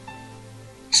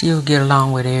she would get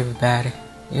along with everybody.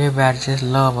 Everybody just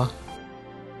loved her.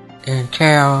 And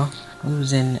Carol, we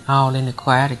was all in the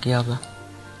choir together,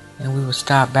 and we would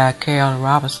stop by Carolyn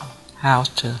Robertson's house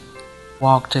to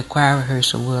walk to choir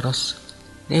rehearsal with us.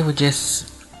 They were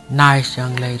just nice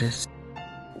young ladies.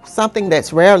 Something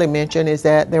that's rarely mentioned is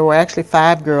that there were actually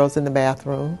 5 girls in the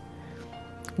bathroom.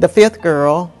 The 5th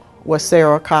girl was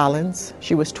Sara Collins.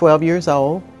 She was 12 years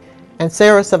old, and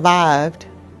Sara survived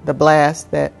the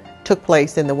blast that took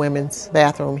place in the women's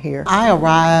bathroom here. I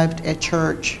arrived at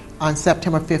church on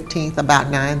September 15th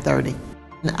about 9:30.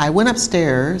 I went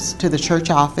upstairs to the church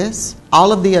office.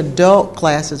 All of the adult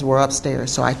classes were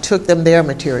upstairs, so I took them their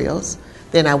materials.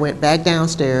 Then I went back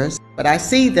downstairs, but I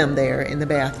see them there in the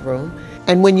bathroom.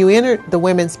 And when you entered the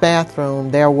women's bathroom,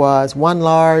 there was one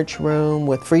large room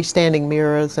with freestanding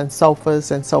mirrors and sofas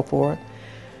and so forth.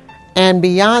 And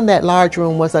beyond that large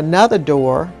room was another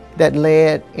door that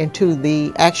led into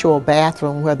the actual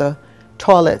bathroom where the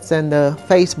toilets and the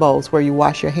face bowls where you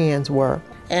wash your hands were.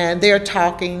 And they're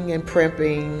talking and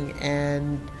primping,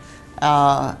 and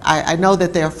I know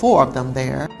that there are 4 of them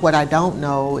there. What I don't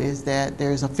know is that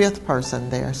there's a 5th person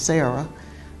there, Sarah,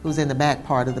 who's in the back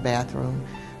part of the bathroom.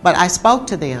 But I spoke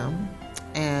to them,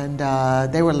 and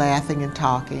they were laughing and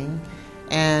talking.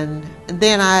 And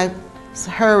then I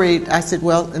hurried. I said,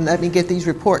 well, and let me get these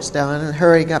reports done, and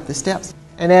hurrying up the steps.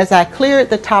 And as I cleared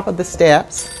the top of the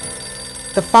steps,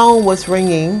 the phone was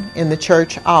ringing in the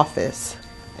church office.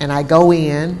 And I go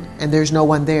in, and there's no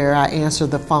one there. I answer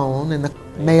the phone, and the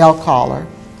male caller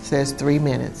says 3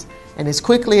 minutes. And as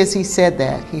quickly as he said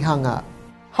that, he hung up.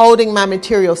 Holding my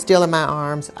material still in my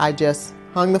arms, I just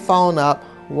hung the phone up,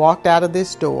 walked out of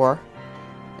this door,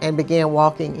 and began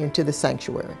walking into the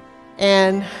sanctuary.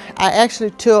 And I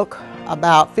actually took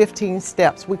about 15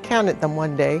 steps. We counted them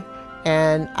one day,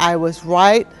 and I was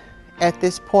right at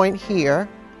this point here,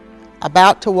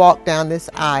 about to walk down this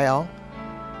aisle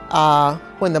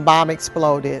when the bomb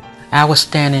exploded. I was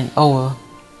standing over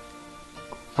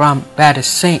by the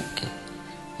sink,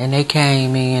 and they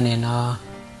came in, and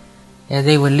as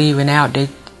they were leaving out,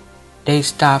 they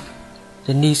stopped.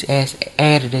 Denise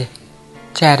added a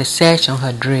tattered sash on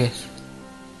her dress,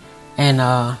 and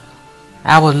I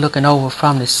was looking over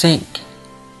from the sink.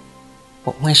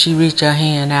 But when she reached her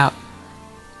hand out,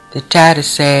 the tattered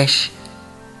sash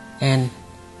and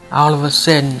all of a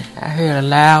sudden I heard a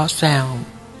loud sound,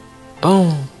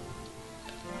 boom,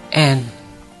 and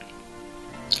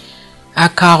I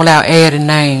called out Eddie's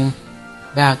name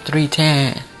about 3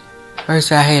 times.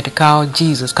 First I had to call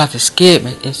Jesus because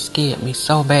it scared me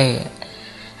so bad.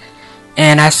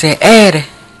 And I said, Eddie,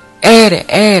 Eddie,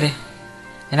 Eddie.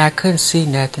 And I couldn't see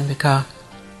nothing because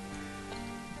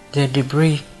the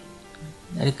debris,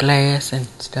 the glass and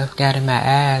stuff got in my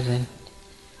eyes, and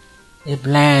it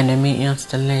blinded me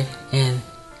instantly. And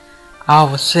all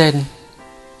of a sudden,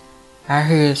 I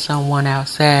heard someone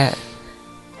outside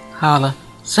holler,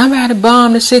 somebody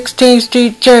bombed the 16th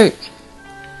Street Church.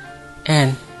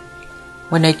 And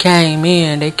when they came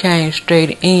in, they came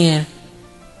straight in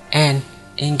and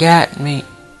got me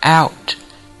out.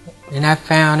 And I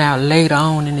found out later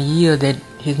on in the year that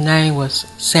his name was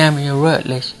Samuel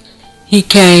Rutledge. He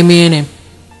came in and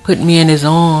put me in his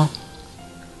arm,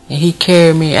 and he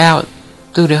carried me out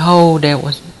through the hole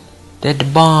that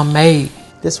the bomb made.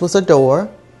 This was a door,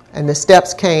 and the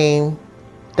steps came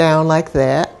down like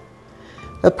that.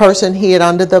 The person hid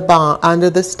under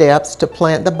the steps to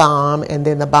plant the bomb, and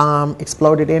then the bomb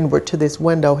exploded inward to this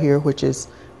window here, which is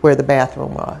where the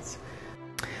bathroom was.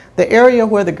 The area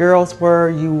where the girls were,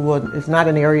 it's not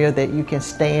an area that you can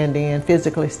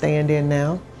physically stand in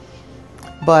now.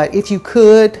 But if you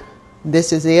could,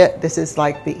 this is it. This is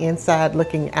like the inside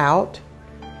looking out.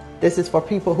 This is for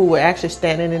people who were actually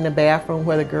standing in the bathroom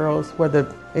where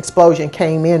the explosion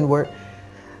came inward.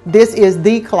 This is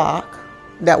the clock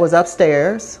that was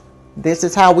upstairs. This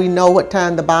is how we know what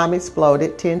time the bomb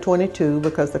exploded, 10:22,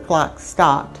 because the clock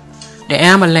stopped. The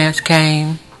ambulance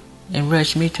came and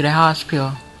rushed me to the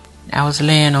hospital. I was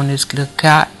laying on this little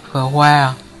cot for a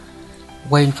while,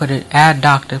 waiting for the eye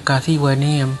doctor because he wasn't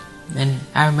in. And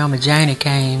I remember Janie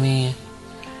came in,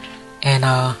 and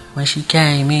when she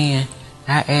came in,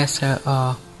 I asked her,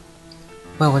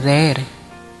 what was Addie?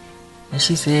 And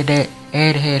she said that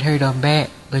Addie had hurt her back,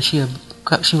 but she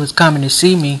was coming to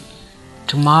see me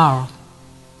tomorrow.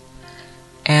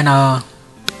 And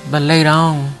but later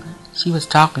on, she was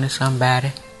talking to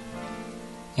somebody,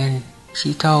 and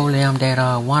she told them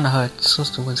that one of her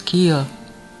sisters was killed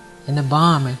in the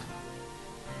bombing.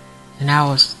 And I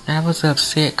was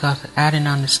upset because I didn't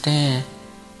understand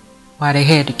why they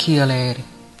had to kill Addie.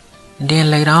 And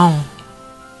then later on,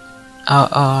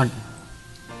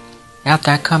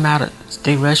 after I come out,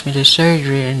 they rushed me to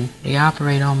surgery and they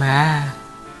operated on my eye.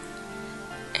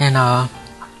 And I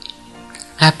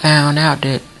found out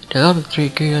that the other 3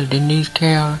 girls, Denise,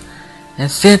 Carolyn, and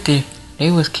Cynthia,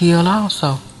 they was killed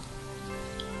also.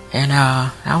 And I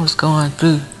was going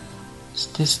through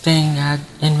this thing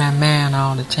in my mind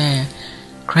all the time,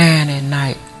 crying at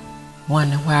night,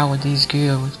 wondering why these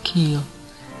girls was killed.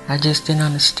 I just didn't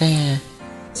understand.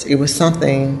 It was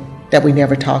something that we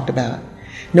never talked about.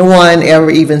 No one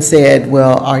ever even said,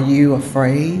 well, are you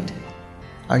afraid?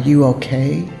 Are you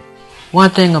okay?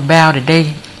 One thing about it,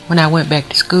 when I went back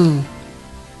to school,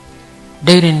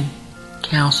 they didn't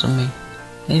counsel me.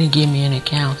 They didn't give me any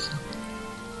counsel.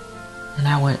 And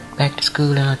I went back to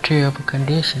school in a terrible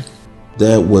condition.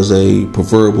 That was a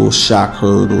proverbial shock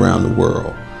heard around the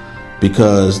world,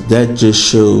 because that just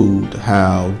showed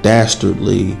how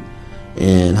dastardly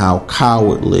and how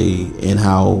cowardly and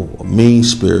how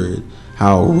mean-spirited,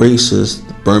 how racist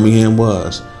Birmingham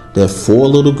was, that 4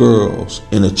 little girls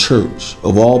in a church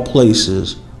of all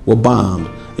places were bombed,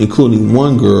 including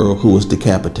one girl who was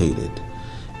decapitated.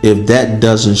 If that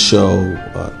doesn't show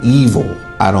evil,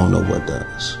 I don't know what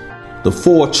does. The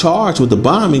 4 charged with the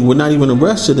bombing were not even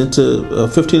arrested until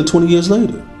 15 to 20 years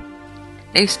later.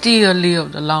 They still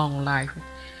lived a long life.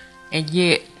 And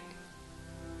yet,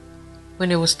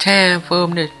 when it was time for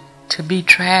them to be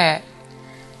tried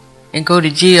and go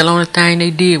to jail, only thing they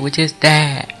did was just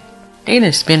die. They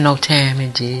didn't spend no time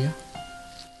in jail.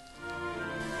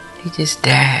 They just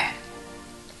died.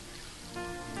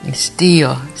 And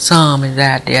still, some is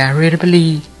out there. I really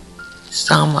believe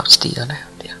some are still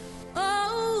out there.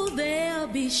 They'll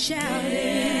be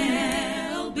shouting,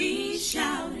 they'll be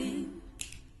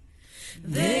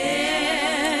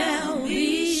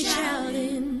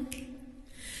shouting,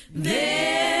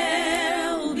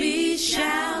 they'll be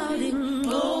shouting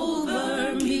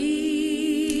over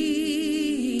me.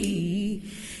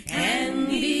 And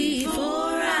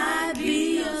before I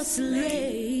be a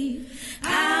slave,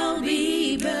 I'll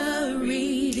be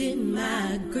buried in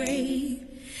my grave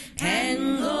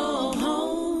and go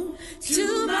home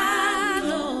to my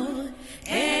Lord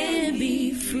and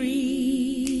be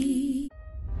free.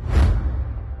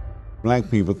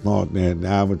 Black people thought that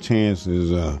our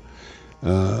chances,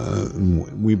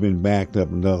 we've been backed up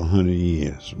another 100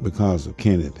 years because of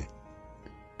Kennedy.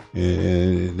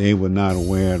 And they were not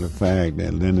aware of the fact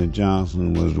that Lyndon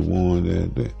Johnson was the one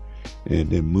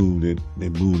that moved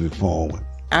it forward.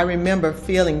 I remember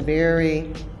feeling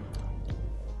very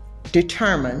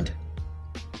determined,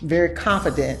 very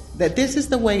confident that this is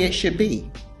the way it should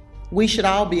be. We should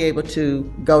all be able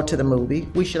to go to the movie.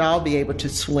 We should all be able to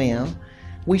swim.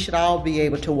 We should all be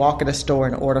able to walk in a store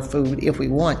and order food if we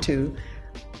want to.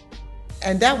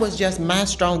 And that was just my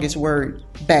strongest word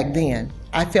back then.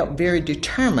 I felt very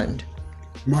determined.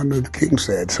 Martin Luther King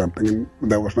said something,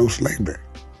 there was no slavery.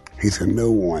 He said,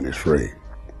 no one is free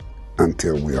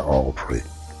until we are all free.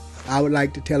 I would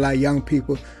like to tell our young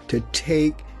people to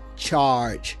take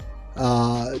charge.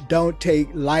 Don't take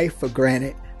life for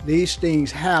granted. These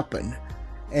things happen,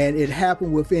 and it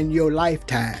happened within your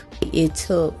lifetime. It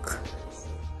took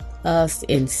us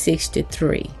in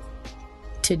 63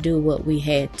 to do what we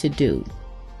had to do.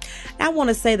 I want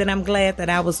to say that I'm glad that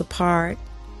I was a part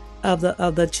of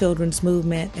the children's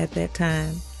movement at that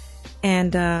time.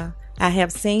 And I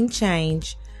have seen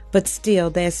change, but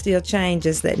still, there's still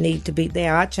changes that need to be,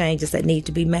 there are changes that need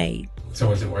to be made. So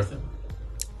was it worth it?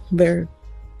 Very.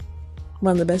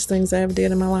 One of the best things I ever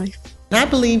did in my life. I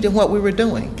believed in what we were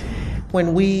doing.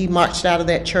 When we marched out of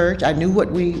that church, I knew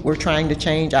what we were trying to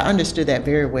change. I understood that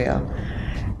very well.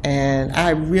 And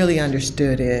I really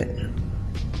understood it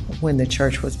when the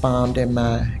church was bombed and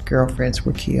my girlfriends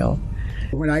were killed.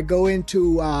 When I go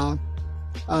into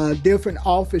different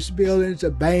office buildings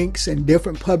or banks and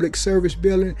different public service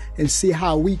buildings and see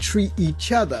how we treat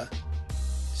each other,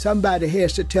 somebody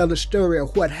has to tell the story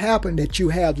of what happened that you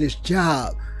have this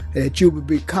job, that you will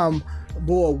become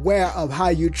more aware of how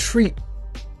you treat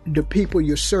the people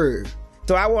you serve.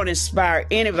 So I want to inspire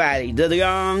anybody, the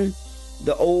young,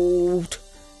 the old,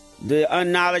 the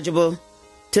unknowledgeable,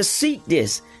 to seek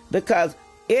this, because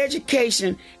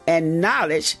education and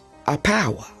knowledge are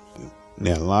power.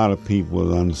 There are a lot of people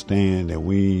that understand that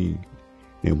we're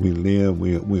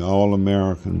all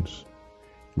Americans.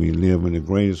 We live in the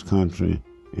greatest country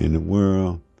in the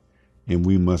world, and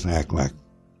we must act like it.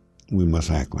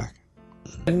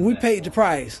 And we paid the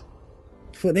price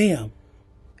for them,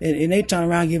 and they turn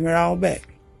around giving it all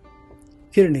back,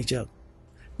 killing each other.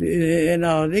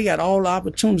 And they got all the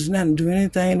opportunities now to do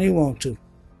anything they want to.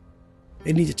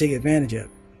 They need to take advantage of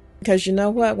it. Because you know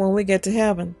what? When we get to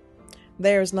heaven,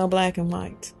 there is no black and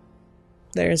white.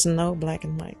 There is no black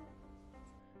and white.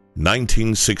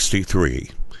 1963.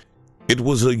 It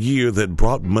was a year that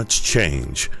brought much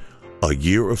change, a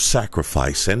year of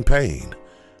sacrifice and pain,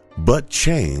 but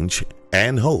change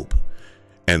and hope.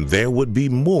 And there would be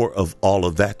more of all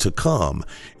of that to come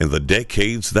in the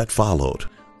decades that followed,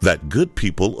 that good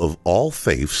people of all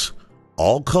faiths,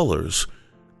 all colors,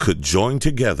 could join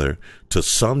together to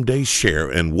someday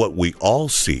share in what we all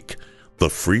seek, the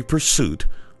free pursuit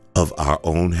of our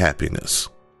own happiness.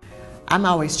 I'm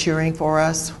always cheering for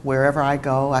us wherever I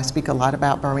go. I speak a lot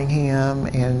about Birmingham,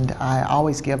 and I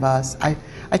always give us, I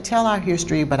tell our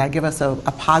history, but I give us a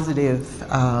positive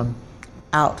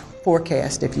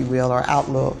forecast, if you will, or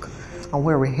outlook on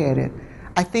where we're headed.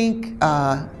 I think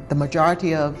the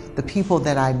majority of the people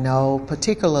that I know,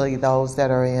 particularly those that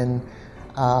are in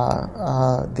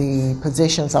the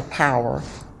positions of power,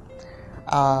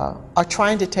 are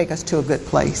trying to take us to a good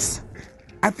place.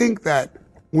 I think that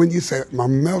when you say a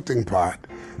melting pot,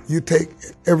 you take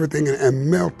everything and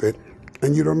melt it,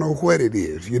 and you don't know what it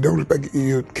is. You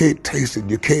can't taste it.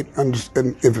 You can't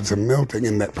understand if it's a melting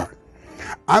in that pot.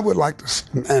 I would like to,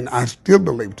 and I still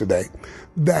believe today,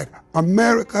 that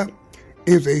America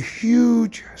is a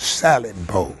huge salad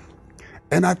bowl.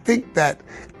 And I think that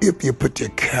if you put your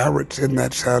carrots in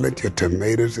that salad, your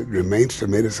tomatoes, it remains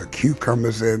tomatoes, the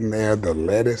cucumbers in there, the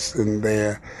lettuce in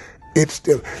there, it's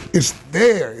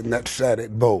there in that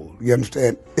salad bowl. You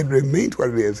understand? It remains what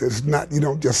it is. It's not, you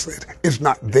don't just say it's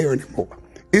not there anymore.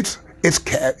 It's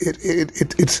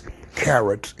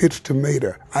carrots, it's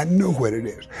tomato. I know what it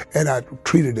is, and I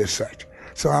treat it as such.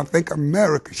 So I think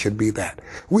America should be that.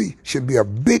 We should be a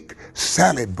big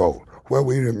salad bowl where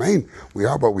we remain. We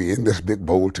are, but we in this big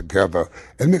bowl together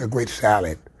and make a great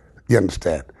salad. You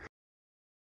understand?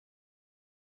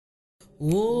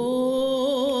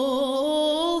 Oh,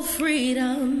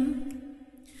 freedom.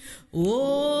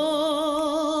 Oh,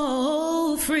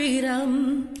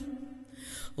 freedom.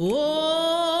 Oh,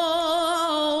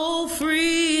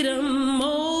 freedom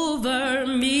over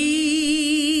me.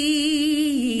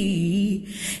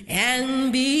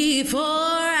 And before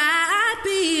I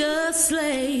be a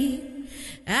slave,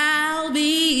 I'll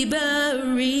be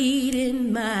buried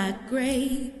in my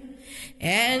grave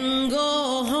and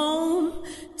go home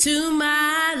to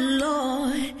my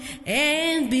Lord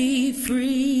and be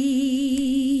free.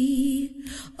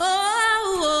 Oh,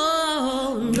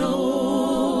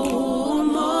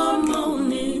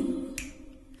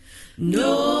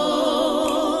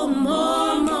 No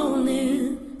more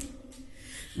moaning,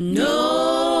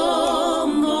 no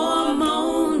more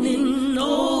moaning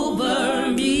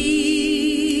over me.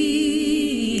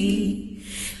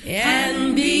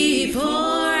 And before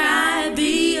I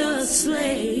be a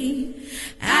slave,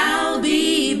 I'll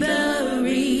be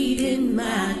buried in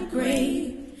my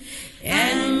grave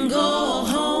and go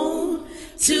home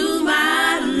to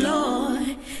my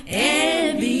Lord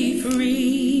and be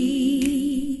free.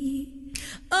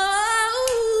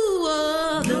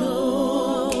 Oh,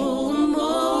 no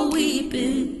more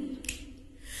weeping,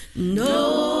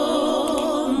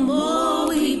 no more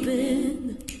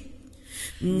weeping,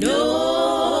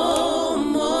 no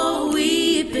more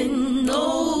weeping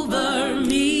over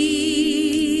me.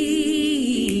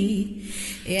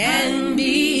 And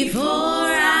before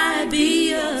I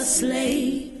be a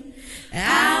slave,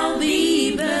 I'll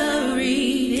be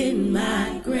buried in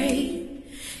my grave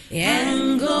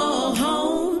and go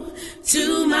home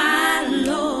to my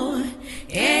Lord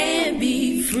and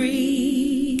be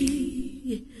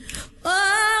free.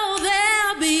 Oh,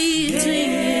 they'll be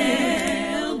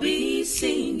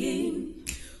singing.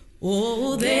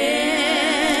 Oh,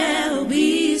 they'll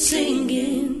be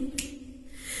singing.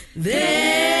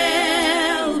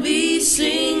 They'll be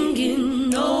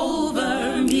singing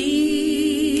over me.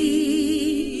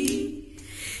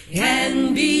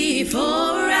 And before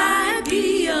I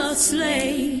be a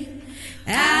slave,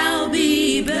 I'll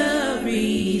be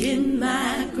buried in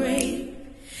my grave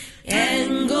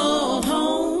and go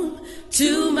home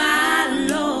to my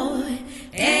Lord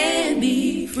and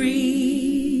be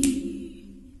free.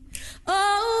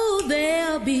 Oh,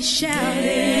 they'll be shouting.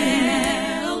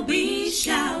 They'll be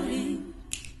shouting.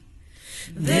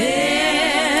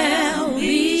 They'll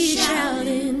be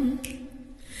shouting.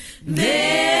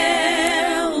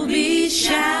 They'll be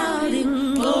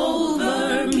shouting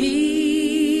over me.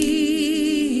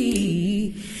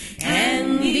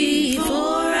 And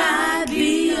before I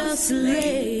be a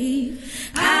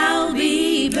slave, I'll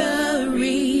be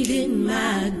buried in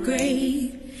my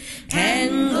grave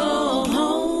and go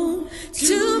home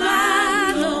to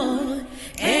my Lord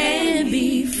and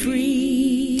be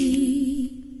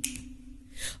free.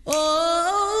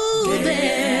 Oh,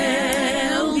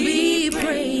 they'll be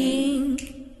praying.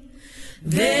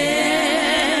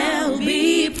 They'll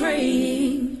be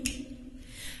praying.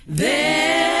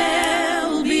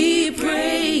 They'll be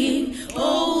praying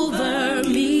over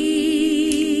me.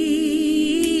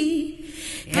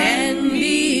 And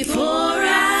before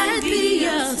I be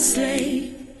a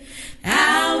slave,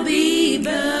 I'll be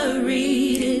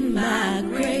buried in my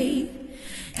grave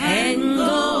and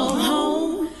go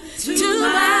home to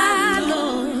my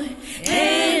Lord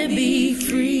and be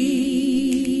free.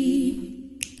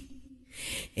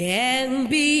 And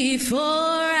before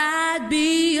I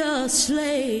be a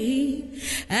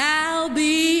slave, I'll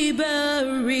be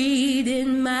buried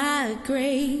in my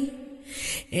grave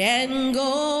and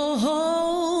go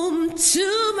home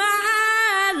to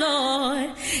my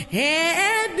Lord and